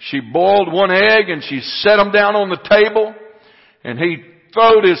she boiled one egg and she set them down on the table, and he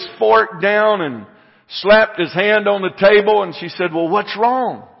throwed his fork down and slapped his hand on the table, and she said, well, what's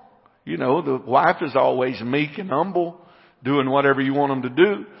wrong? You know, the wife is always meek and humble, doing whatever you want them to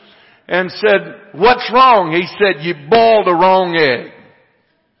do. And said, what's wrong? He said, you boiled the wrong egg.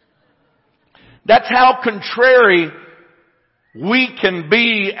 That's how contrary we can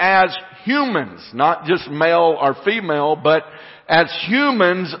be as humans, not just male or female, but as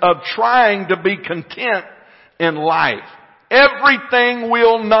humans of trying to be content in life. Everything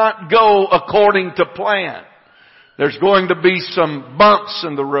will not go according to plan. There's going to be some bumps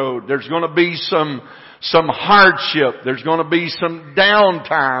in the road. There's going to be some hardship. There's going to be some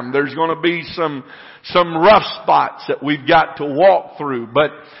downtime. There's going to be some rough spots that we've got to walk through.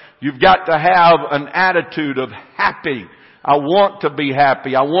 But you've got to have an attitude of happy. I want to be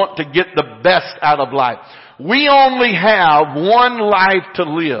happy. I want to get the best out of life. We only have one life to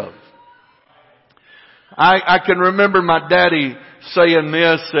live. I can remember my daddy saying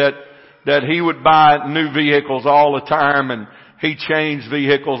this, that he would buy new vehicles all the time, and he changed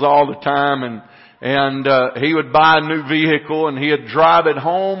vehicles all the time, and he would buy a new vehicle and he'd drive it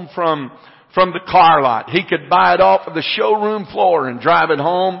home from the car lot. He could buy it off of the showroom floor and drive it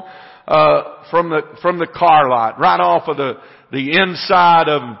home from the car lot, right off of the inside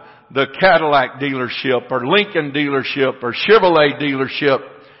of the Cadillac dealership or Lincoln dealership or Chevrolet dealership.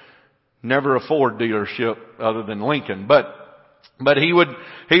 Never a Ford dealership other than Lincoln, but he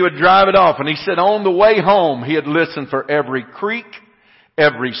would drive it off, and he said on the way home he'd listen for every creak,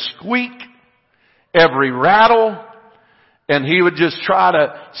 every squeak, every rattle, and he would just try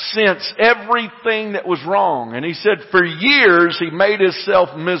to sense everything that was wrong. And he said for years he made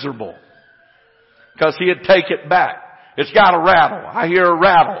himself miserable because he'd take it back. It's got a rattle. I hear a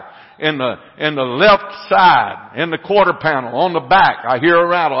rattle. In the left side, in the quarter panel, on the back, I hear a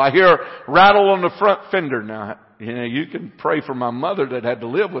rattle. I hear a rattle on the front fender. Now, you can pray for my mother that had to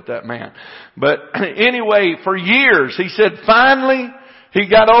live with that man. But anyway, for years, he said finally, he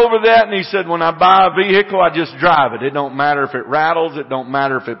got over that, and he said, when I buy a vehicle, I just drive it. It don't matter if it rattles. It don't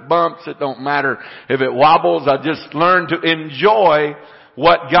matter if it bumps. It don't matter if it wobbles. I just learned to enjoy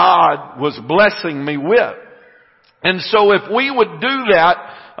what God was blessing me with. And so if we would do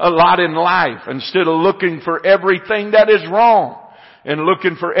that a lot in life, instead of looking for everything that is wrong and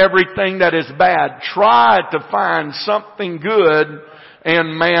looking for everything that is bad, try to find something good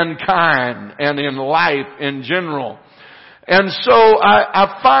in mankind and in life in general. And so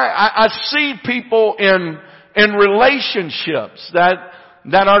I see people in relationships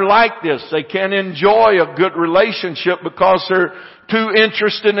that are like this. They can't enjoy a good relationship because they're too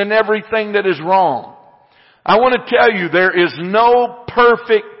interested in everything that is wrong. I want to tell you, there is no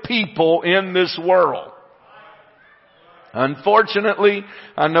perfect people in this world. Unfortunately,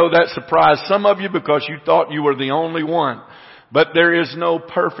 I know that surprised some of you because you thought you were the only one. But there is no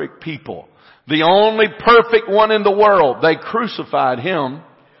perfect people. The only perfect one in the world, they crucified him.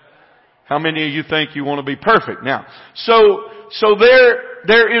 How many of you think you want to be perfect? Now, so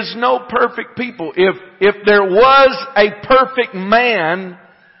there is no perfect people. If there was a perfect man,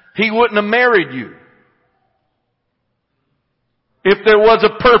 he wouldn't have married you. If there was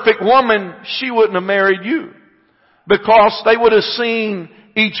a perfect woman, she wouldn't have married you. Because they would have seen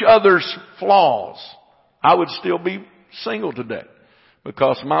each other's flaws. I would still be single today.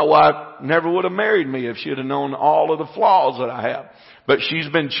 Because my wife never would have married me if she had known all of the flaws that I have. But she's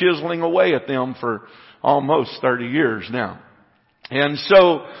been chiseling away at them for almost 30 years now. And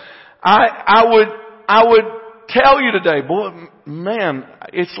so I tell you today, boy, man,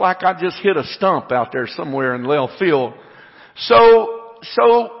 it's like I just hit a stump out there somewhere in left field. So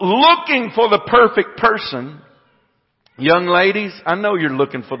looking for the perfect person, young ladies, I know you're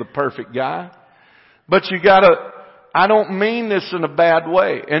looking for the perfect guy, but you gotta, I don't mean this in a bad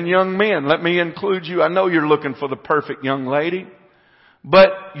way. And young men, let me include you. I know you're looking for the perfect young lady, but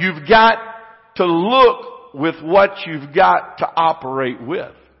you've got to look with what you've got to operate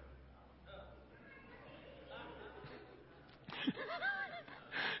with.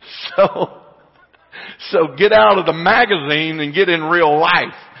 So get out of the magazine and get in real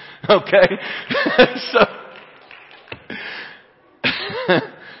life. Okay?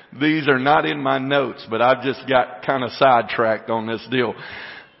 These are not in my notes, but I've just got kind of sidetracked on this deal.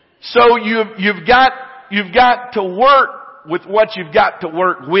 So you've got to work with what you've got to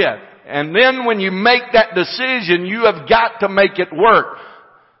work with. And then when you make that decision, you have got to make it work.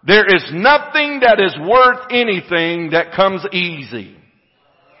 There is nothing that is worth anything that comes easy.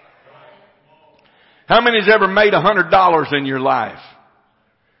 How many's ever made $100 in your life?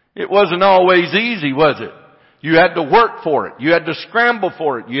 It wasn't always easy, was it? You had to work for it. You had to scramble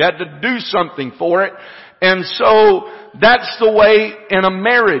for it. You had to do something for it. And so that's the way in a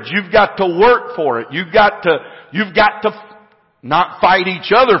marriage. You've got to work for it. You've got to not fight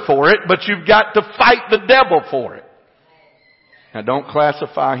each other for it, but you've got to fight the devil for it. Now don't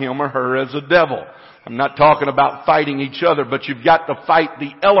classify him or her as a devil. I'm not talking about fighting each other, but you've got to fight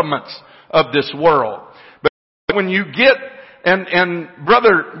the elements of this world. But when you get, and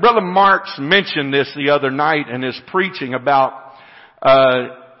Brother Marks mentioned this the other night in his preaching about,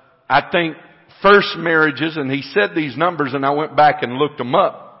 I think first marriages, and he said these numbers and I went back and looked them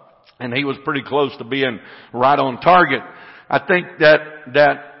up and he was pretty close to being right on target. I think that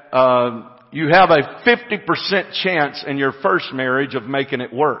you have a 50% chance in your first marriage of making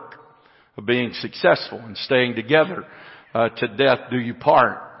it work, of being successful and staying together, to death do you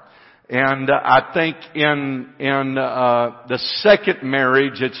part. And I think in the second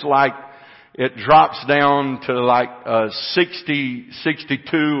marriage, it's like it drops down to like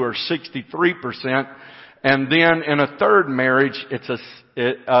 62 or 63%, and then in a third marriage,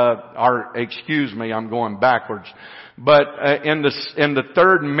 I'm going backwards. But in the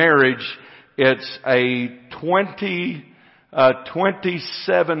third marriage, it's a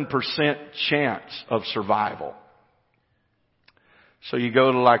 27% chance of survival. So you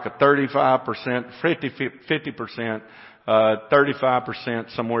go to like a 35%, 50%,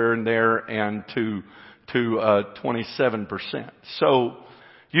 35% somewhere in there, and to 27%. So,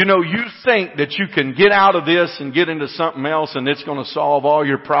 you think that you can get out of this and get into something else and it's going to solve all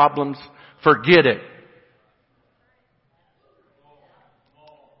your problems. Forget it.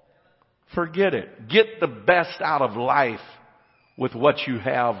 Forget it. Get the best out of life with what you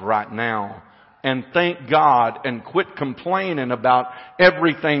have right now. And thank God and quit complaining about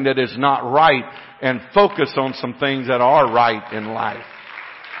everything that is not right and focus on some things that are right in life.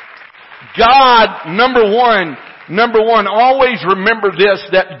 God, number one, always remember this,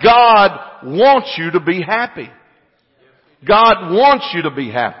 that God wants you to be happy. God wants you to be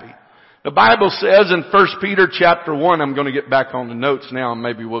happy. The Bible says in 1 Peter chapter 1, I'm going to get back on the notes now and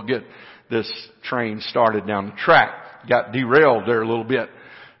maybe we'll get this train started down the track. Got derailed there a little bit.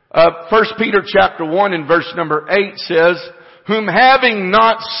 1 Peter chapter 1 and verse number 8 says, whom having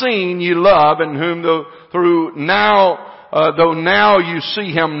not seen ye love, and whom though now you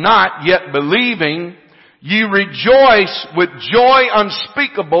see him not, yet believing, ye rejoice with joy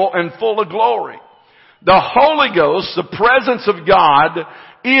unspeakable and full of glory. The Holy Ghost, the presence of God,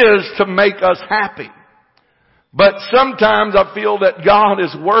 is to make us happy. But sometimes I feel that God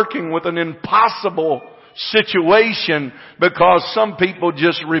is working with an impossible situation because some people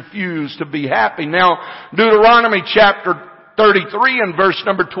just refuse to be happy. Now, Deuteronomy chapter 33 and verse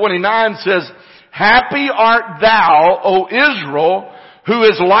number 29 says, happy art thou, O Israel, who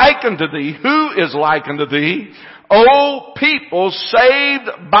is like unto thee, O people saved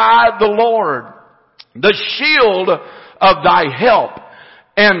by the Lord, the shield of thy help,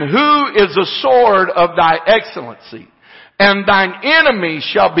 and who is the sword of thy excellency. And thine enemies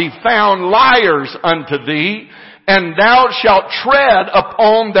shall be found liars unto thee, and thou shalt tread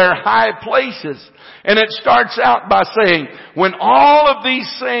upon their high places. And it starts out by saying, when all of these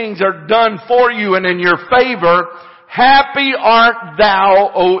things are done for you and in your favor, happy art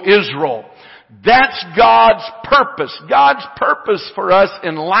thou, O Israel. That's God's purpose. God's purpose for us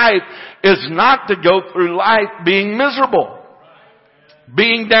in life is not to go through life being miserable,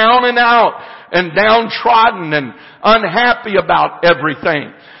 being down and out and downtrodden and unhappy about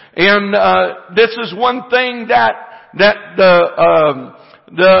everything. And this is one thing that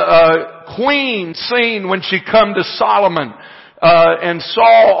the queen seen when she come to Solomon and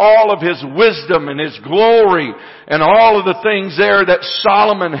saw all of his wisdom and his glory and all of the things there that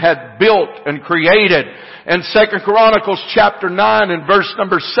Solomon had built and created. And 2 Chronicles chapter 9 and verse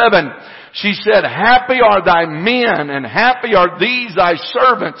number 7, she said, happy are thy men and happy are these thy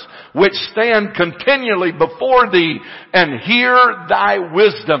servants which stand continually before thee and hear thy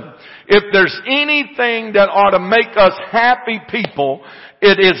wisdom. If there's anything that ought to make us happy people,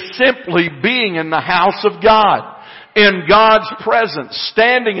 it is simply being in the house of God, in God's presence,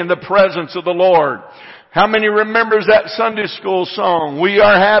 standing in the presence of the Lord. How many remembers that Sunday school song? We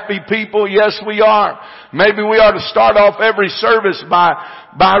are happy people. Yes, we are. Maybe we ought to start off every service by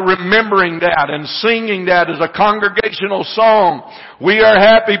remembering that and singing that as a congregational song. We are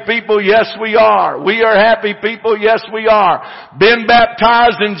happy people. Yes, we are. We are happy people. Yes, we are. Been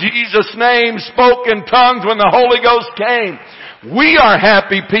baptized in Jesus' name, spoke in tongues when the Holy Ghost came. We are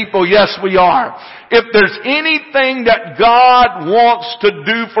happy people. Yes, we are. If there's anything that God wants to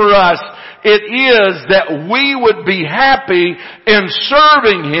do for us, it is that we would be happy in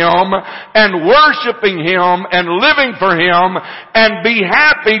serving Him and worshiping Him and living for Him and be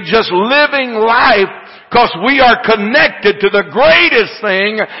happy just living life because we are connected to the greatest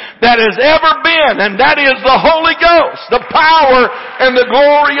thing that has ever been, and that is the Holy Ghost, the power and the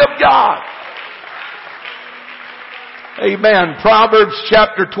glory of God. Amen. Proverbs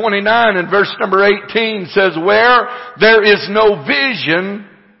chapter 29 and verse number 18 says, where there is no vision,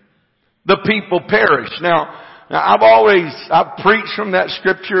 the people perish. Now I've preached from that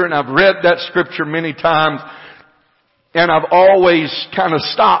scripture and I've read that scripture many times, and I've always kind of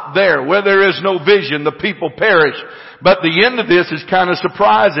stopped there. Where there is no vision, the people perish. But the end of this is kind of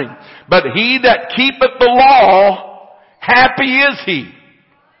surprising. But he that keepeth the law, happy is he.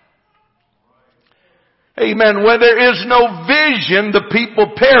 Amen. Where there is no vision, the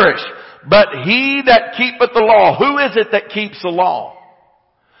people perish. But he that keepeth the law. Who is it that keeps the law?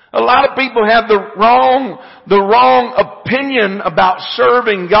 A lot of people have the wrong opinion about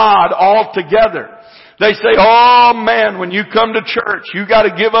serving God altogether. They say, oh man, when you come to church, you gotta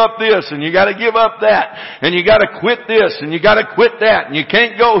give up this and you gotta give up that and you gotta quit this and you gotta quit that and you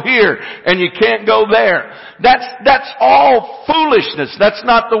can't go here and you can't go there. That's all foolishness. That's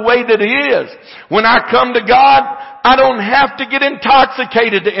not the way that it is. When I come to God, I don't have to get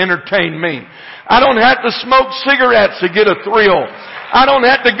intoxicated to entertain me. I don't have to smoke cigarettes to get a thrill. I don't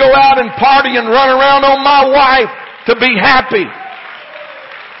have to go out and party and run around on my wife to be happy.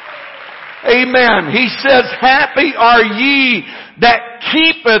 Amen. He says, happy are ye that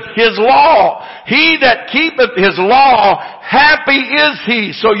keepeth His law. He that keepeth His law, happy is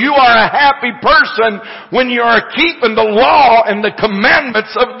he. So you are a happy person when you are keeping the law and the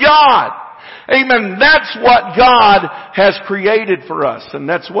commandments of God. Amen. That's what God has created for us, and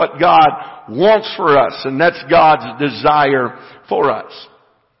that's what God wants for us, and that's God's desire for us.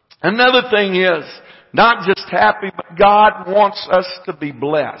 Another thing is, not just happy, but God wants us to be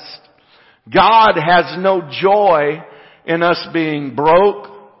blessed. God has no joy in us being broke,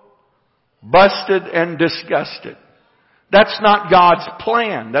 busted, and disgusted. That's not God's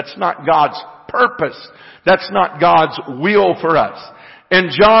plan. That's not God's purpose. That's not God's will for us. In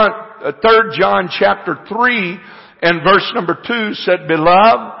 3 John chapter 3 and verse number 2 said,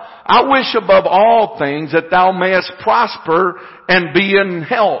 Beloved, I wish above all things that thou mayest prosper and be in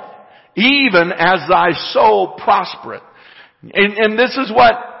health, even as thy soul prospereth. And this is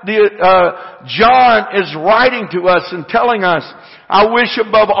what John is writing to us and telling us, I wish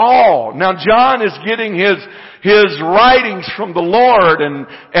above all. Now John is getting his writings from the Lord,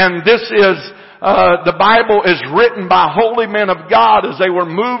 and this is, the Bible is written by holy men of God as they were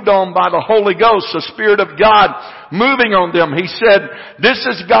moved on by the Holy Ghost, the Spirit of God moving on them. He said, this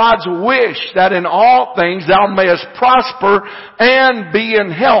is God's wish, that in all things thou mayest prosper and be in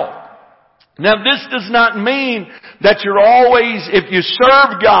health. Now this does not mean that you're always, if you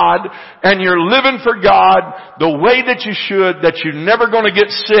serve God and you're living for God the way that you should, that you're never going to get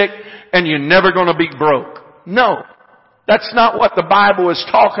sick and you're never going to be broke. No. That's not what the Bible is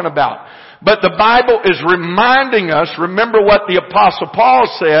talking about. But the Bible is reminding us, remember what the Apostle Paul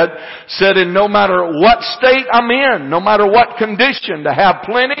said in no matter what state I'm in, no matter what condition, to have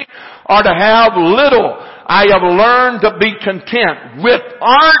plenty or to have little, I have learned to be content. With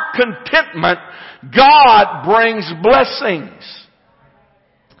our contentment, God brings blessings.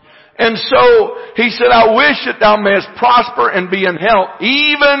 And so, he said, I wish that thou mayest prosper and be in health,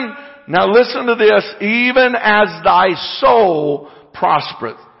 even, now listen to this, even as thy soul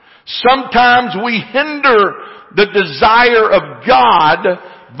prospereth. Sometimes we hinder the desire of God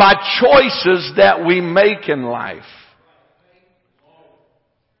by choices that we make in life.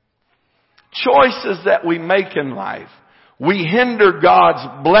 choices that we make in life, we hinder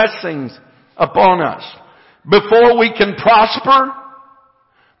God's blessings upon us. Before we can prosper,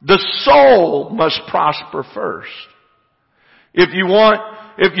 the soul must prosper first. If you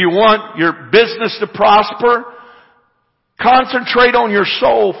want your business to prosper, concentrate on your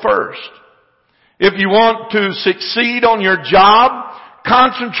soul first. If you want to succeed on your job,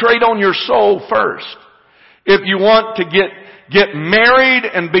 concentrate on your soul first. If you want to get married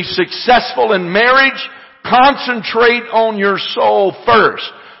and be successful in marriage, concentrate on your soul first.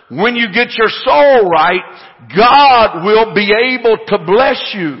 When you get your soul right, God will be able to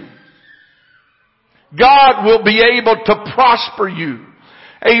bless you. God will be able to prosper you.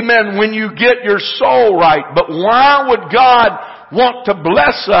 Amen. When you get your soul right. But why would God want to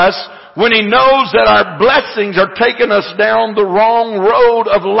bless us when He knows that our blessings are taking us down the wrong road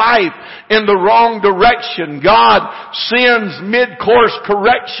of life, in the wrong direction? God sends mid-course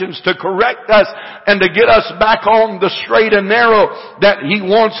corrections to correct us and to get us back on the straight and narrow that He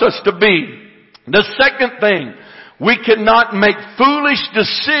wants us to be. The second thing, we cannot make foolish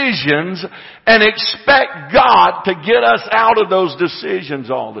decisions and expect God to get us out of those decisions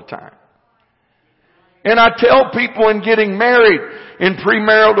all the time. And I tell people in getting married, in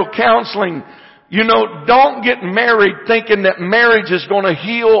premarital counseling, don't get married thinking that marriage is going to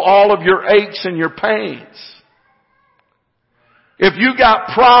heal all of your aches and your pains. If you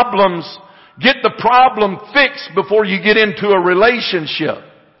got problems, get the problem fixed before you get into a relationship.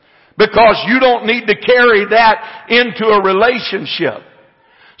 Because you don't need to carry that into a relationship.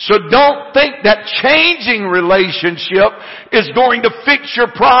 So don't think that changing relationship is going to fix your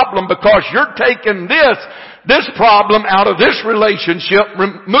problem, because you're taking this problem out of this relationship,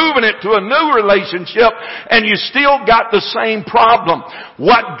 moving it to a new relationship, and you still got the same problem.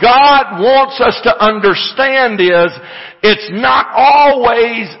 What God wants us to understand is, it's not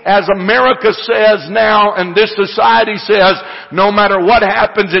always, as America says now and this society says, no matter what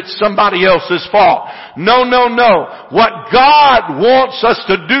happens, it's somebody else's fault. No. What God wants us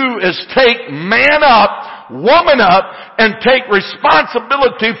to do is take man up, woman up, and take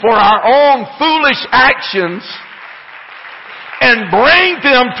responsibility for our own foolish actions and bring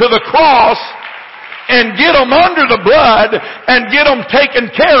them to the cross and get them under the blood and get them taken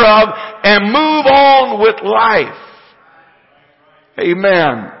care of and move on with life.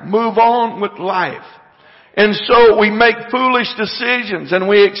 Amen. Move on with life. And so we make foolish decisions, and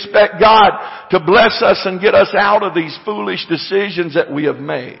we expect God to bless us and get us out of these foolish decisions that we have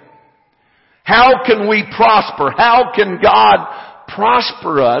made. How can we prosper? How can God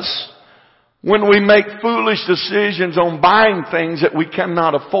prosper us when we make foolish decisions on buying things that we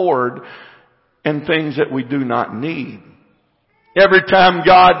cannot afford and things that we do not need? Every time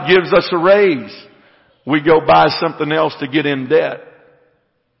God gives us a raise, we go buy something else to get in debt.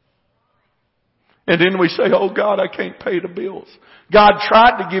 And then we say, oh God, I can't pay the bills. God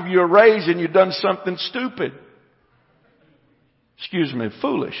tried to give you a raise and you've done something stupid. Excuse me,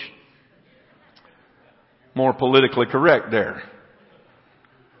 foolish. More politically correct there.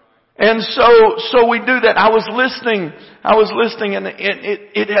 And so we do that. I was listening and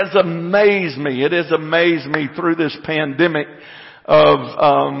it has amazed me. It has amazed me through this pandemic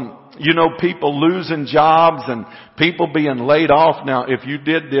of, people losing jobs and people being laid off. Now, if you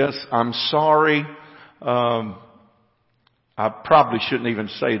did this, I'm sorry. I probably shouldn't even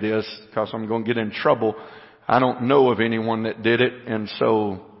say this because I'm going to get in trouble. I don't know of anyone that did it, and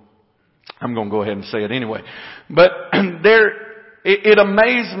so I'm going to go ahead and say it anyway. But it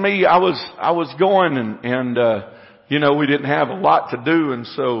amazed me. I was going and we didn't have a lot to do, and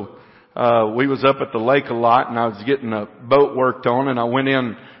so we was up at the lake a lot, and I was getting a boat worked on, and I went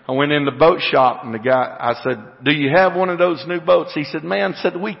in the boat shop, and I said, do you have one of those new boats? He said, man,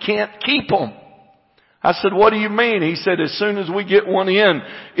 we can't keep them. I said, what do you mean? He said, as soon as we get one in,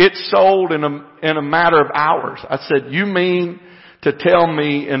 it's sold in a matter of hours. I said, you mean to tell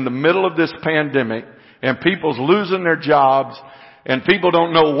me in the middle of this pandemic and people's losing their jobs and people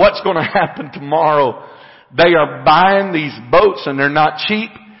don't know what's going to happen tomorrow, they are buying these boats and they're not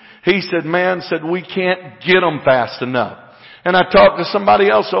cheap? He said, man, we can't get them fast enough. And I talked to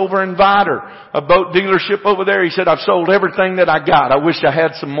somebody else over in Vidor, a boat dealership over there. He said, I've sold everything that I got. I wish I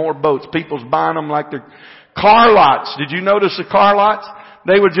had some more boats. People's buying them like they're car lots. Did you notice the car lots?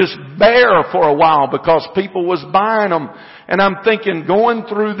 They were just bare for a while because people was buying them. And I'm thinking, going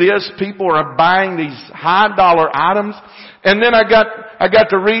through this, people are buying these high dollar items. And then I got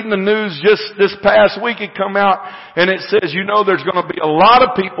to reading the news just this past week. It come out and it says, there's going to be a lot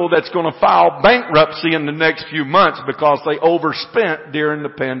of people that's going to file bankruptcy in the next few months because they overspent during the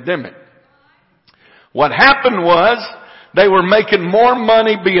pandemic. What happened was They were making more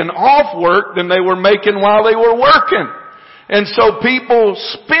money being off work than they were making while they were working. And so people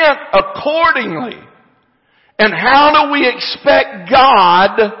spent accordingly. And how do we expect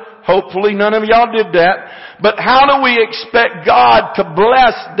God, hopefully none of y'all did that, but how do we expect God to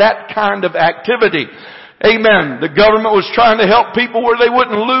bless that kind of activity? Amen. The government was trying to help people where they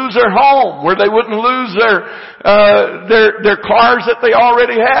wouldn't lose their home, where they wouldn't lose their cars that they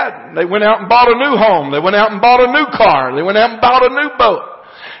already had. They went out and bought a new home. They went out and bought a new car. They went out and bought a new boat.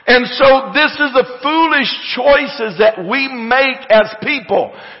 And so this is the foolish choices that we make as people.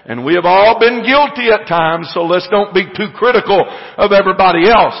 And we have all been guilty at times, so let's don't be too critical of everybody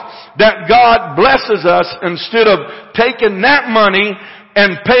else. That God blesses us, instead of taking that money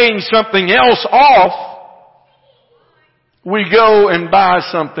and paying something else off, we go and buy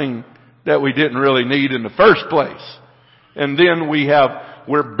something that we didn't really need in the first place. And then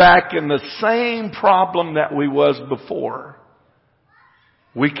we're back in the same problem that we was before.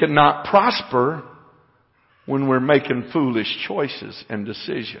 We cannot prosper when we're making foolish choices and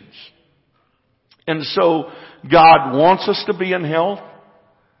decisions. And so God wants us to be in health,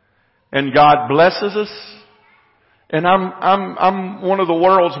 and God blesses us. And I'm one of the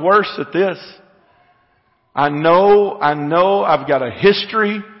world's worst at this. I know I've got a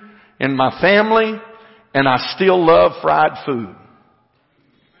history in my family, and I still love fried food.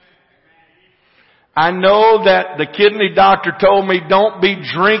 I know that the kidney doctor told me don't be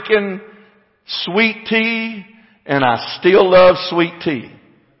drinking sweet tea, and I still love sweet tea.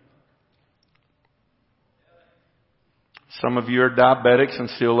 Some of you are diabetics and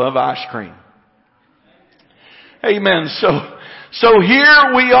still love ice cream. Amen. So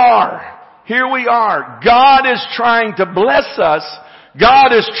here we are. Here we are. God is trying to bless us.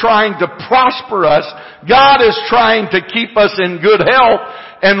 God is trying to prosper us. God is trying to keep us in good health.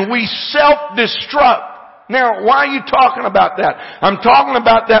 And we self-destruct. Now, why are you talking about that? I'm talking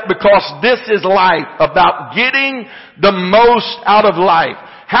about that because this is life. About getting the most out of life.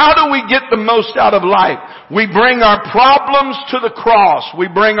 How do we get the most out of life? We bring our problems to the cross.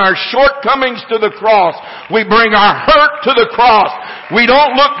 We bring our shortcomings to the cross. We bring our hurt to the cross. We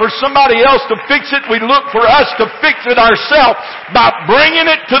don't look for somebody else to fix it. We look for us to fix it ourselves by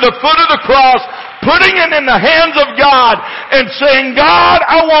bringing it to the foot of the cross, putting it in the hands of God, and saying, God,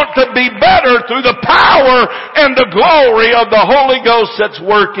 I want to be better through the power and the glory of the Holy Ghost that's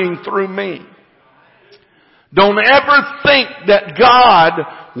working through me. Don't ever think that God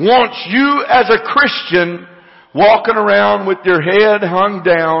wants you as a Christian walking around with your head hung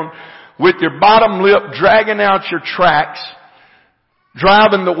down, with your bottom lip dragging out your tracks,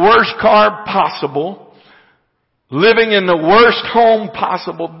 driving the worst car possible, living in the worst home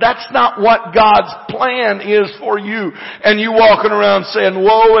possible. That's not what God's plan is for you. And you walking around saying,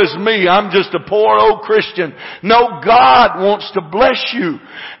 woe is me, I'm just a poor old Christian. No, God wants to bless you.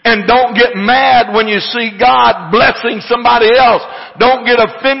 And don't get mad when you see God blessing somebody else. Don't get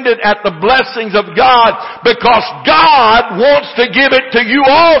offended at the blessings of God, because God wants to give it to you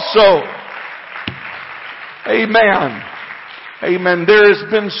also. Amen. Amen. There has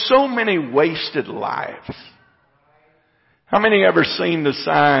been so many wasted lives. How many ever seen the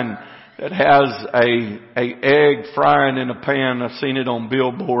sign that has a egg frying in a pan? I've seen it on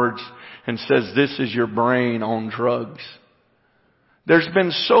billboards and says, this is your brain on drugs. There's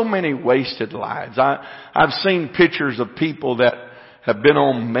been so many wasted lives. I've seen pictures of people that have been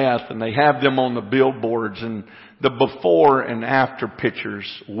on meth, and they have them on the billboards, and the before and after pictures,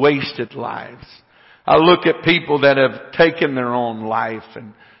 wasted lives. I look at people that have taken their own life,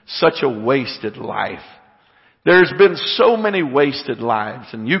 and such a wasted life. There's been so many wasted lives,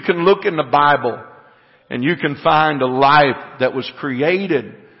 and you can look in the Bible and you can find a life that was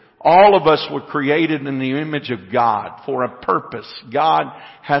created. All of us were created in the image of God for a purpose. God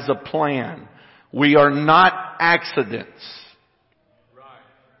has a plan. We are not accidents.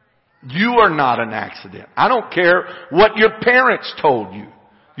 You are not an accident. I don't care what your parents told you.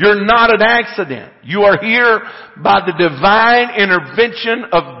 You're not an accident. You are here by the divine intervention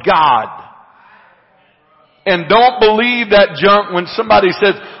of God. And don't believe that junk when somebody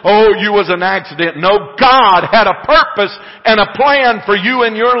says, oh, you was an accident. No, God had a purpose and a plan for you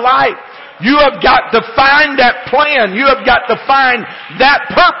in your life. You have got to find that plan. You have got to find that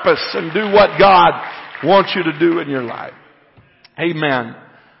purpose and do what God wants you to do in your life. Amen.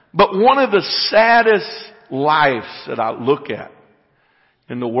 But one of the saddest lives that I look at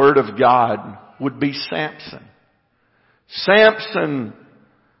in the Word of God would be Samson. Samson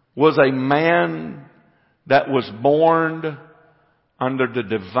was a man that was born under the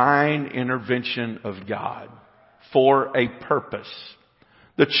divine intervention of God for a purpose.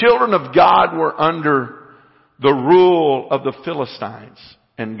 The children of God were under the rule of the Philistines.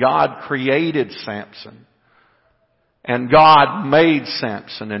 And God created Samson. And God made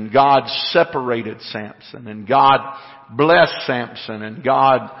Samson. And God separated Samson. And God blessed Samson. And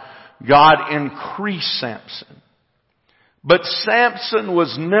God increased Samson. But Samson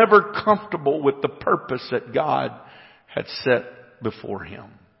was never comfortable with the purpose that God had set before him.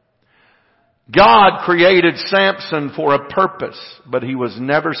 God created Samson for a purpose, but he was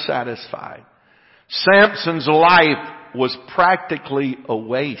never satisfied. Samson's life was practically a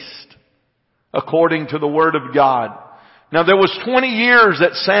waste, according to the Word of God. Now there was 20 years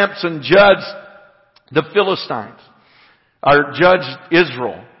that Samson judged the Philistines, or judged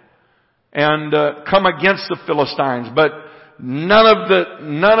Israel, and come against the Philistines, but none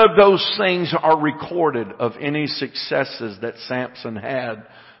of those things are recorded of any successes that Samson had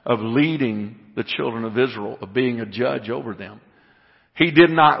of leading the children of Israel, of being a judge over them. He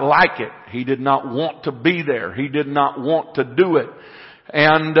did not like it. He did not want to be there. He did not want to do it.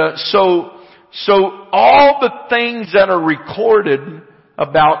 And so all the things that are recorded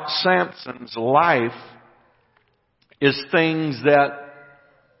about Samson's life is things that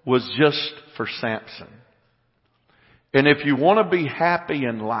was just for Samson. And if you want to be happy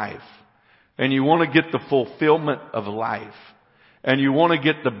in life, and you want to get the fulfillment of life, and you want to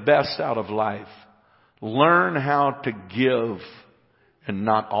get the best out of life, learn how to give and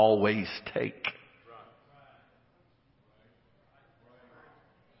not always take.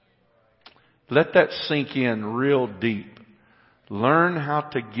 Let that sink in real deep. Learn how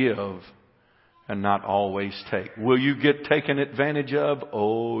to give and not always take. Will you get taken advantage of?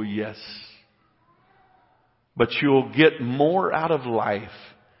 Oh, yes. But you'll get more out of life,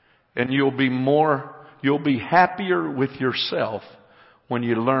 and you'll be happier with yourself when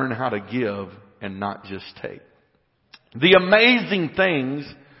you learn how to give and not just take. The amazing things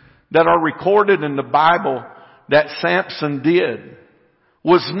that are recorded in the Bible that Samson did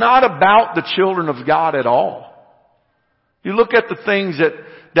was not about the children of God at all. You look at the things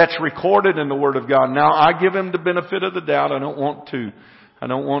that's recorded in the Word of God. Now, I give him the benefit of the doubt. I don't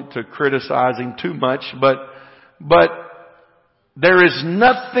want to criticize him too much, but there is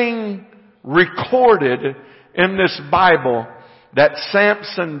nothing recorded in this Bible that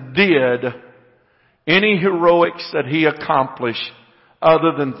Samson did, any heroics that he accomplished,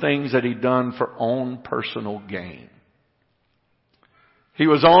 other than things that he done for own personal gain. He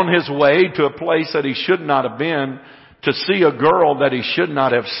was on his way to a place that he should not have been, to see a girl that he should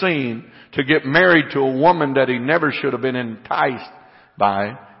not have seen, to get married to a woman that he never should have been enticed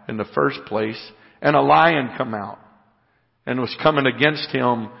by in the first place. And a lion come out and was coming against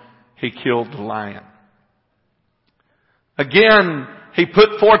him. He killed the lion. Again, he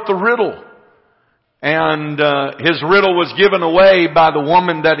put forth the riddle. And his riddle was given away by the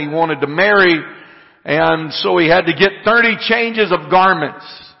woman that he wanted to marry. And so he had to get 30 changes of garments.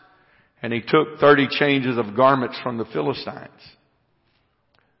 And he took 30 changes of garments from the Philistines.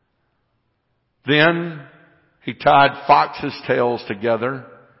 Then he tied foxes' tails together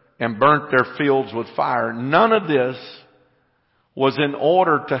and burnt their fields with fire. None of this was in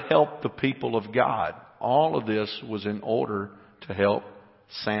order to help the people of God. All of this was in order to help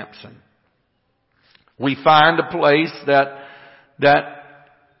Samson. We find a place that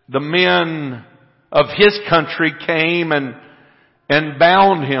the men of his country came and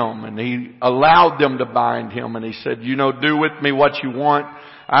bound him, and he allowed them to bind him, and he said, do with me what you want.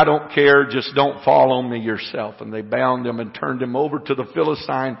 I don't care, just don't fall on me yourself. And they bound him and turned him over to the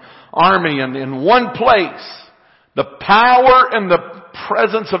Philistine army. And in one place, the power and the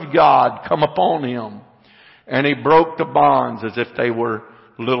presence of God come upon him. And he broke the bonds as if they were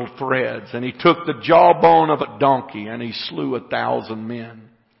little threads. And he took the jawbone of a donkey and he slew 1,000 men.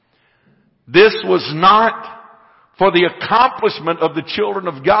 This was not for the accomplishment of the children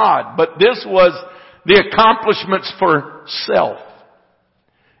of God, but this was the accomplishments for self.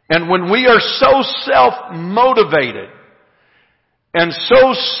 And when we are so self-motivated and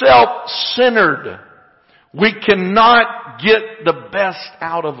so self-centered, we cannot get the best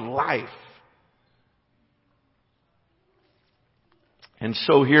out of life. And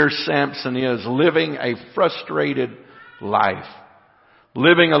so here Samson is living a frustrated life.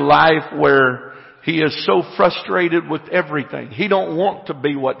 Living a life where he is so frustrated with everything. He don't want to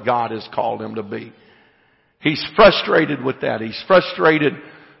be what God has called him to be. He's frustrated with that. He's frustrated.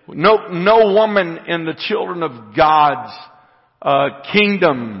 No woman in the children of God's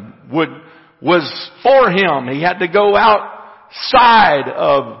kingdom was for him. He had to go outside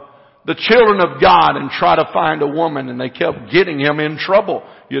of the children of God and try to find a woman, and they kept getting him in trouble.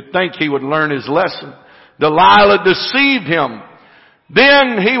 You'd think he would learn his lesson. Delilah deceived him.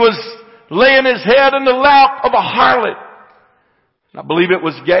 Then he was laying his head in the lap of a harlot. I believe it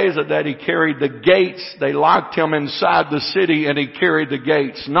was Gaza that he carried the gates. They locked him inside the city and he carried the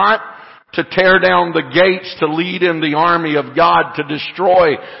gates. Not to tear down the gates to lead in the army of God to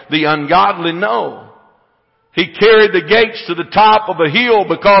destroy the ungodly. No. He carried the gates to the top of a hill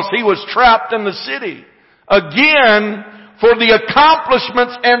because he was trapped in the city. Again, for the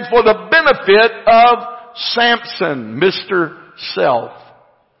accomplishments and for the benefit of Samson, Mr. Self.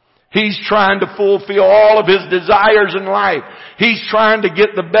 He's trying to fulfill all of his desires in life. He's trying to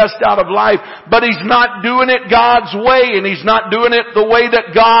get the best out of life, but he's not doing it God's way, and he's not doing it the way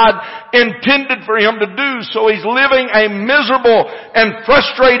that God intended for him to do. So he's living a miserable and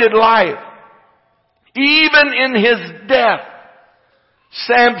frustrated life. Even in his death,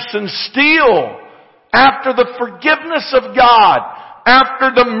 Samson still, after the forgiveness of God, after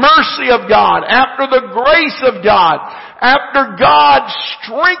the mercy of God, after the grace of God, after God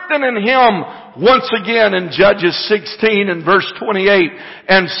strengthening him once again in Judges 16 and verse 28,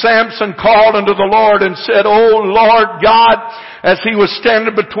 and Samson called unto the Lord and said, "O Lord God," as he was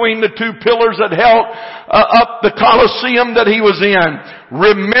standing between the two pillars that held up the Colosseum that he was in,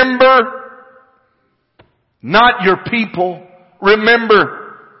 "Remember not your people,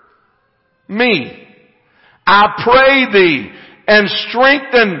 remember me. I pray thee, and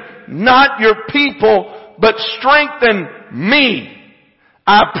strengthen not your people, but strengthen me.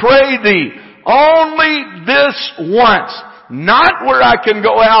 I pray thee, only this once. Not where I can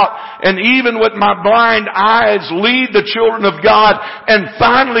go out and even with my blind eyes lead the children of God and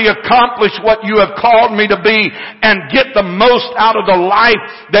finally accomplish what you have called me to be and get the most out of the life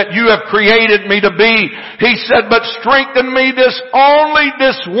that you have created me to be." He said, "But strengthen me only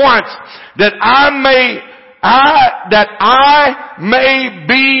this once, that I may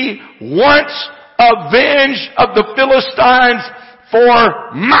be once avenged of the Philistines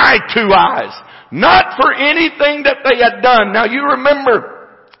for my two eyes." Not for anything that they had done. Now you remember,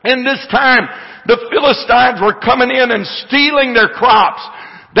 in this time, the Philistines were coming in and stealing their crops.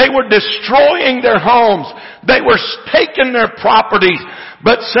 They were destroying their homes. They were taking their properties.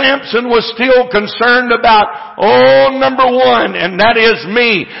 But Samson was still concerned about, number one, and that is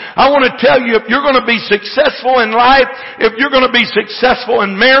me. I want to tell you, if you're going to be successful in life, if you're going to be successful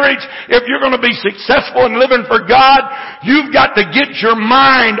in marriage, if you're going to be successful in living for God, you've got to get your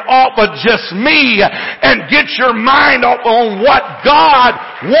mind off of just me and get your mind off on what God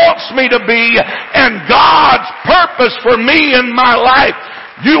wants me to be and God's purpose for me in my life.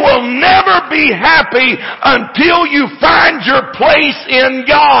 You will never be happy until you find your place in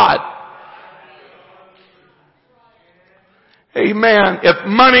God. Amen. If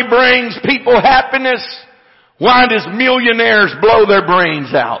money brings people happiness, why does millionaires blow their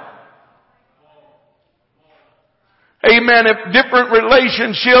brains out? Amen. If different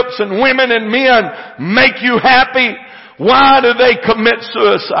relationships and women and men make you happy, why do they commit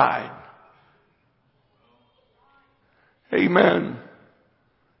suicide? Amen.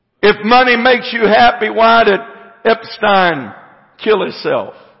 If money makes you happy, why did Epstein kill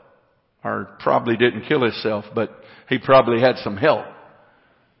himself? Or probably didn't kill himself, but he probably had some help.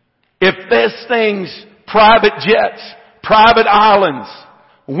 If there's things, private jets, private islands,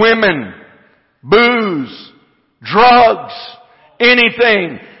 women, booze, drugs,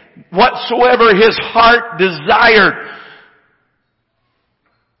 anything, whatsoever his heart desired,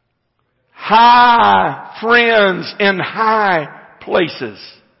 high friends in high places.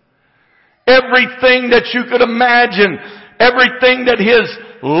 Everything that you could imagine, everything that his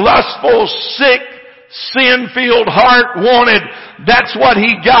lustful, sick, sin-filled heart wanted, that's what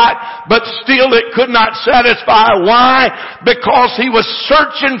he got, but still it could not satisfy. Why? Because he was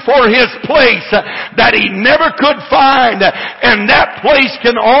searching for his place that he never could find, and that place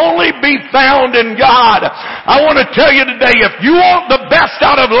can only be found in God. I want to tell you today, if you want the best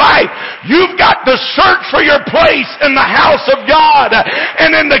out of life, you've got to search for your place in the house of God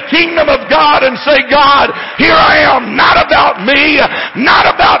and in the kingdom of God and say, "God, here I am, not about me, not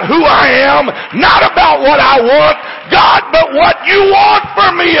about who I am, not about what I want, God, but what you want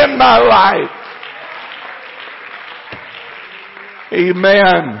for me in my life."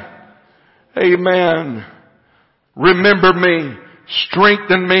 Amen. Amen. Remember me.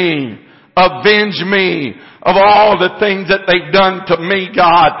 Strengthen me. Avenge me of all the things that they've done to me,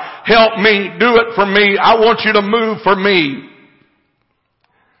 God. Help me. Do it for me. I want you to move for me.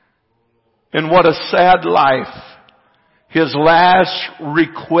 And what a sad life. His last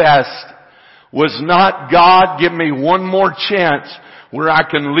request was not, "God, give me one more chance where I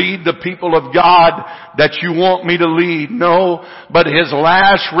can lead the people of God that you want me to lead." No, but his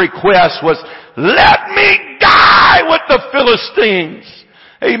last request was, "Let me die with the Philistines."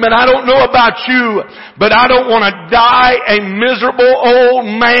 Amen. I don't know about you, but I don't want to die a miserable old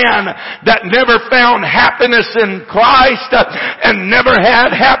man that never found happiness in Christ and never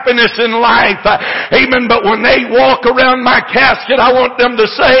had happiness in life. Amen. But when they walk around my casket, I want them to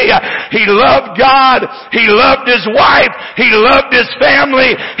say, he loved God, he loved his wife, he loved his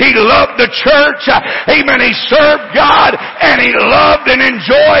family, he loved the church. Amen. He served God and he loved and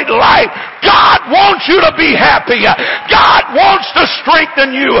enjoyed life. God wants you to be happy. God wants to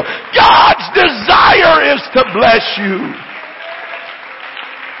strengthen you. God's desire is to bless you.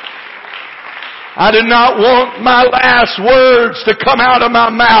 I did not want my last words to come out of my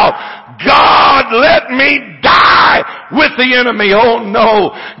mouth. God, let me die with the enemy. Oh no.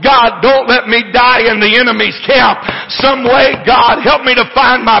 God, don't let me die in the enemy's camp. Some way, God, help me to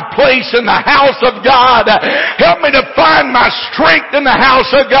find my place in the house of God. Help me to find my strength in the house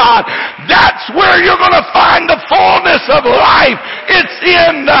of God. That's where you're going to find the fullness of life. It's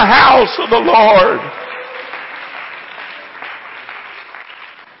in the house of the Lord.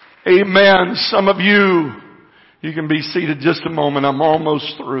 Amen. Some of you can be seated just a moment. I'm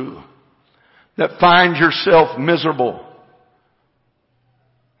almost through. That find yourself miserable.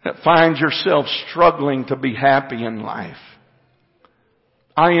 That find yourself struggling to be happy in life.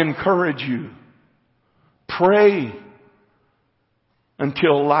 I encourage you. Pray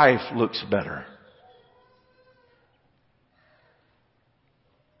until life looks better.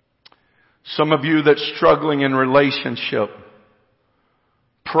 Some of you that's struggling in relationship,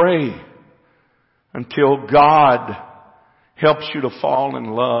 pray until God helps you to fall in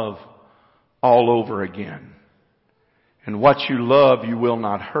love all over again. And what you love, you will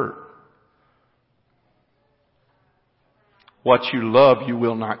not hurt. What you love, you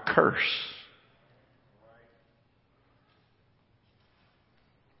will not curse.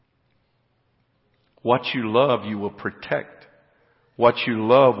 What you love, you will protect. What you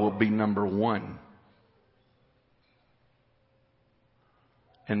love will be number one.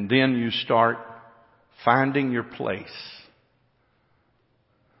 And then you start finding your place.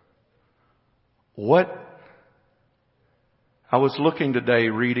 I was looking today,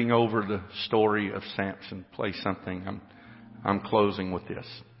 reading over the story of Samson. Play something. I'm closing with this.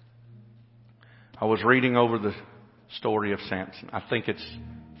 I was reading over the story of Samson. I think it's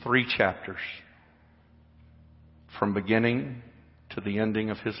 3 chapters. From beginning to the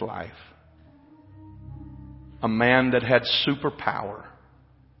ending of his life. A man that had superpower.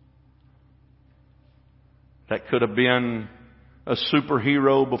 That could have been a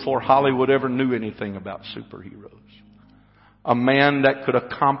superhero before Hollywood ever knew anything about superheroes. A man that could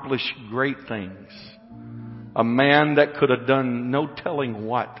accomplish great things. A man that could have done no telling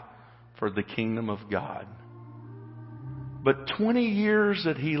what for the kingdom of God. But 20 years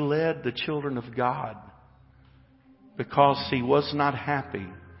that he led the children of God, because he was not happy,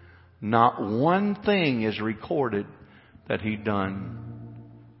 not one thing is recorded that he done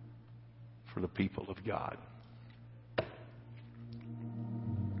for the people of God.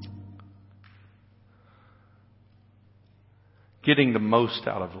 Getting the most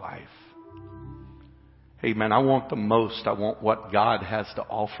out of life. Amen. I want the most. I want what God has to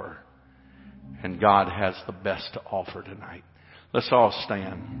offer. And God has the best to offer tonight. Let's all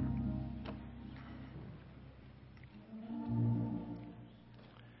stand.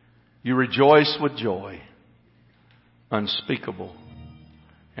 You rejoice with joy, unspeakable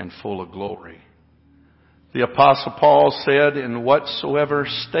and full of glory. The Apostle Paul said, in whatsoever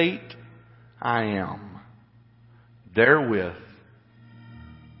state I am, therewith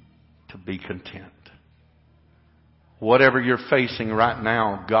to be content. Whatever you're facing right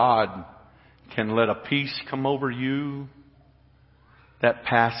now, God can let a peace come over you that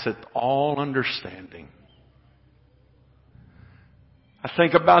passeth all understanding. I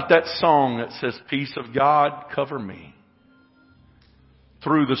think about that song that says, peace of God, cover me.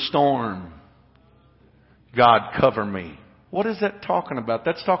 Through the storm, God, cover me. What is that talking about?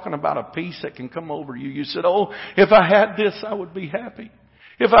 That's talking about a peace that can come over you. You said, oh, if I had this, I would be happy.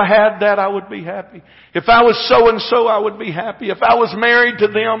 If I had that, I would be happy. If I was so and so, I would be happy. If I was married to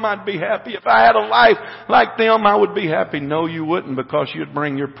them, I'd be happy. If I had a life like them, I would be happy. No, you wouldn't, because you'd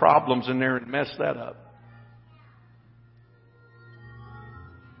bring your problems in there and mess that up.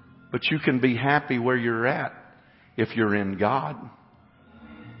 But you can be happy where you're at if you're in God.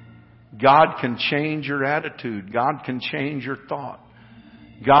 God can change your attitude. God can change your thought.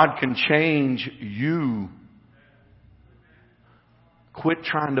 God can change you. Quit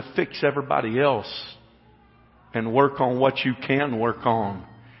trying to fix everybody else and work on what you can work on.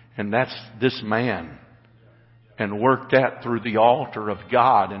 And that's this man. And work that through the altar of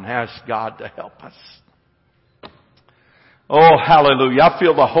God and ask God to help us. Oh, hallelujah. I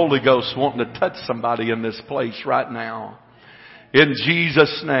feel the Holy Ghost wanting to touch somebody in this place right now. In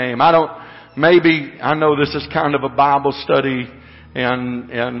Jesus' name. I know this is kind of a Bible study and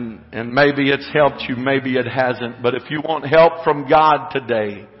maybe it's helped you, maybe it hasn't. But if you want help from God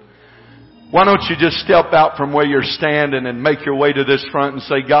today, why don't you just step out from where you're standing and make your way to this front and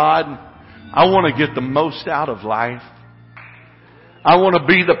say, God, I want to get the most out of life. I want to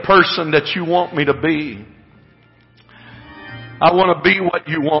be the person that you want me to be. I want to be what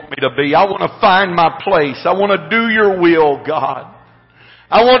you want me to be. I want to find my place. I want to do your will, God.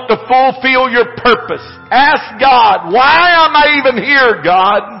 I want to fulfill your purpose. Ask God, why am I even here,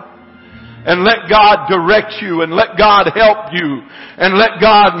 God? And let God direct you and let God help you and let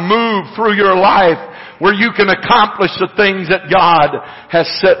God move through your life where you can accomplish the things that God has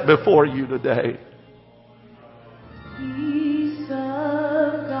set before you today. Peace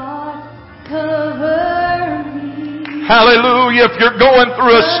of God, cover me. Hallelujah. If you're going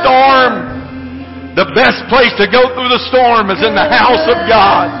through a storm, the best place to go through the storm is in the house of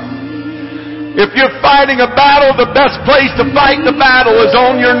God. If you're fighting a battle, the best place to fight the battle is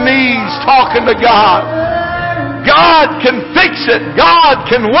on your knees talking to God. God can fix it. God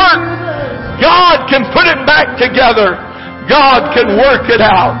can work. God can put it back together. God can work it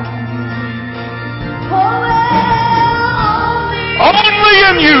out. Only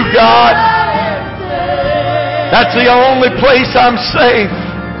in you, God. That's the only place I'm safe.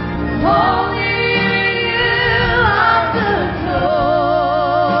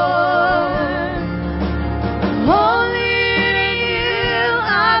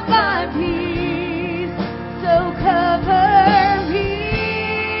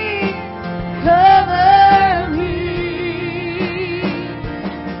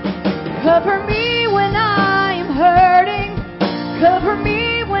 Cover me when I'm hurting. Cover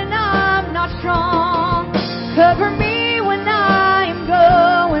me when I'm not strong. Cover me when I'm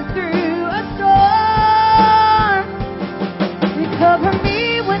going through a storm. Cover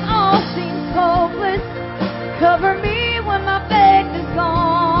me when all seems hopeless. Cover me when my faith is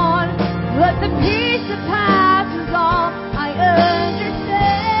gone. Let the peace that passes all I understand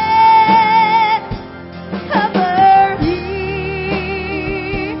cover me.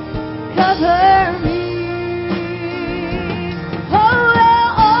 Cover me. Oh, well,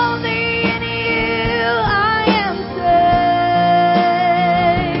 only in you I am safe.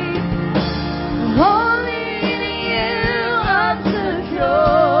 Only in you I'm secure.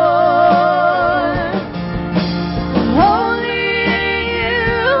 Only in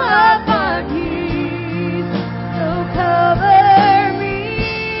you I find peace. So cover me.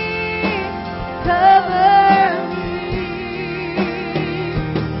 Cover me.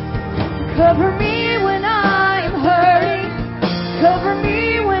 Cover me when I'm hurting. Cover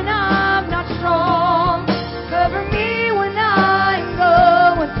me when I'm not strong. Cover me when I'm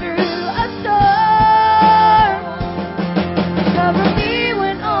going through a storm. Cover me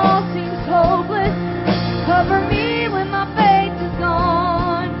when all seems hopeless. Cover me when my faith is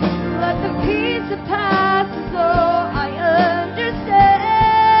gone. Let the peace that passes all I understand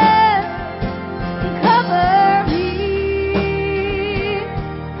cover me.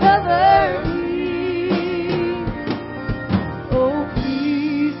 Cover me. Oh,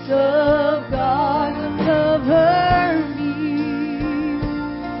 peace of God, cover me.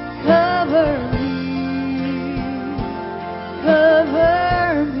 Cover me.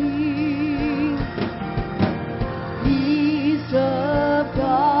 Cover me. Peace of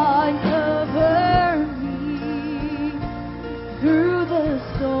God, cover me through the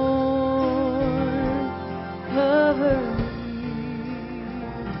storm. Cover me.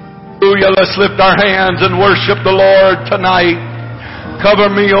 Hallelujah. Let's lift our hands and worship the Lord tonight. Cover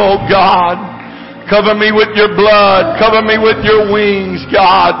me, oh God. Cover me with your blood. Cover me with your wings,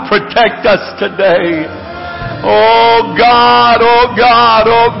 God. Protect us today. Oh God, oh God,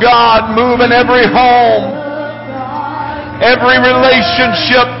 oh God. Move in every home, every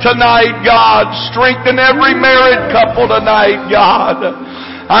relationship tonight, God. Strengthen every married couple tonight, God.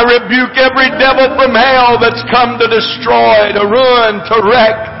 I rebuke every devil from hell that's come to destroy, to ruin, to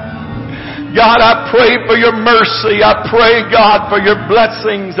wreck. God, I pray for your mercy. I pray, God, for your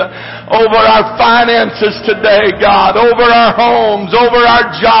blessings over our finances today, God, over our homes, over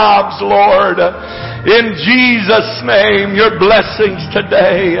our jobs, Lord. In Jesus' name, your blessings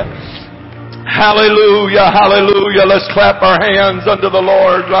today. Hallelujah, hallelujah. Let's clap our hands unto the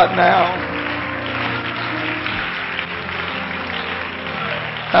Lord right now.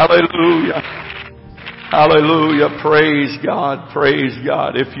 Hallelujah. Hallelujah. Praise God. Praise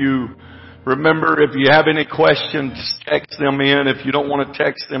God. If you have any questions, text them in. If you don't want to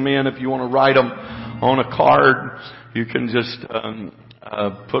text them in, if you want to write them on a card, You can just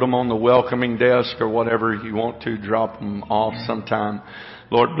put them on the welcoming desk or whatever you want to. Drop them off sometime.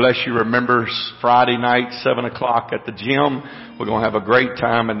 Lord bless you. Remember Friday night, 7 o'clock at the gym. We're going to have a great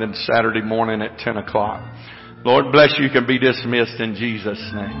time. And then Saturday morning at 10 o'clock. Lord bless you. You can be dismissed in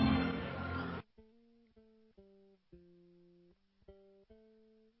Jesus' name.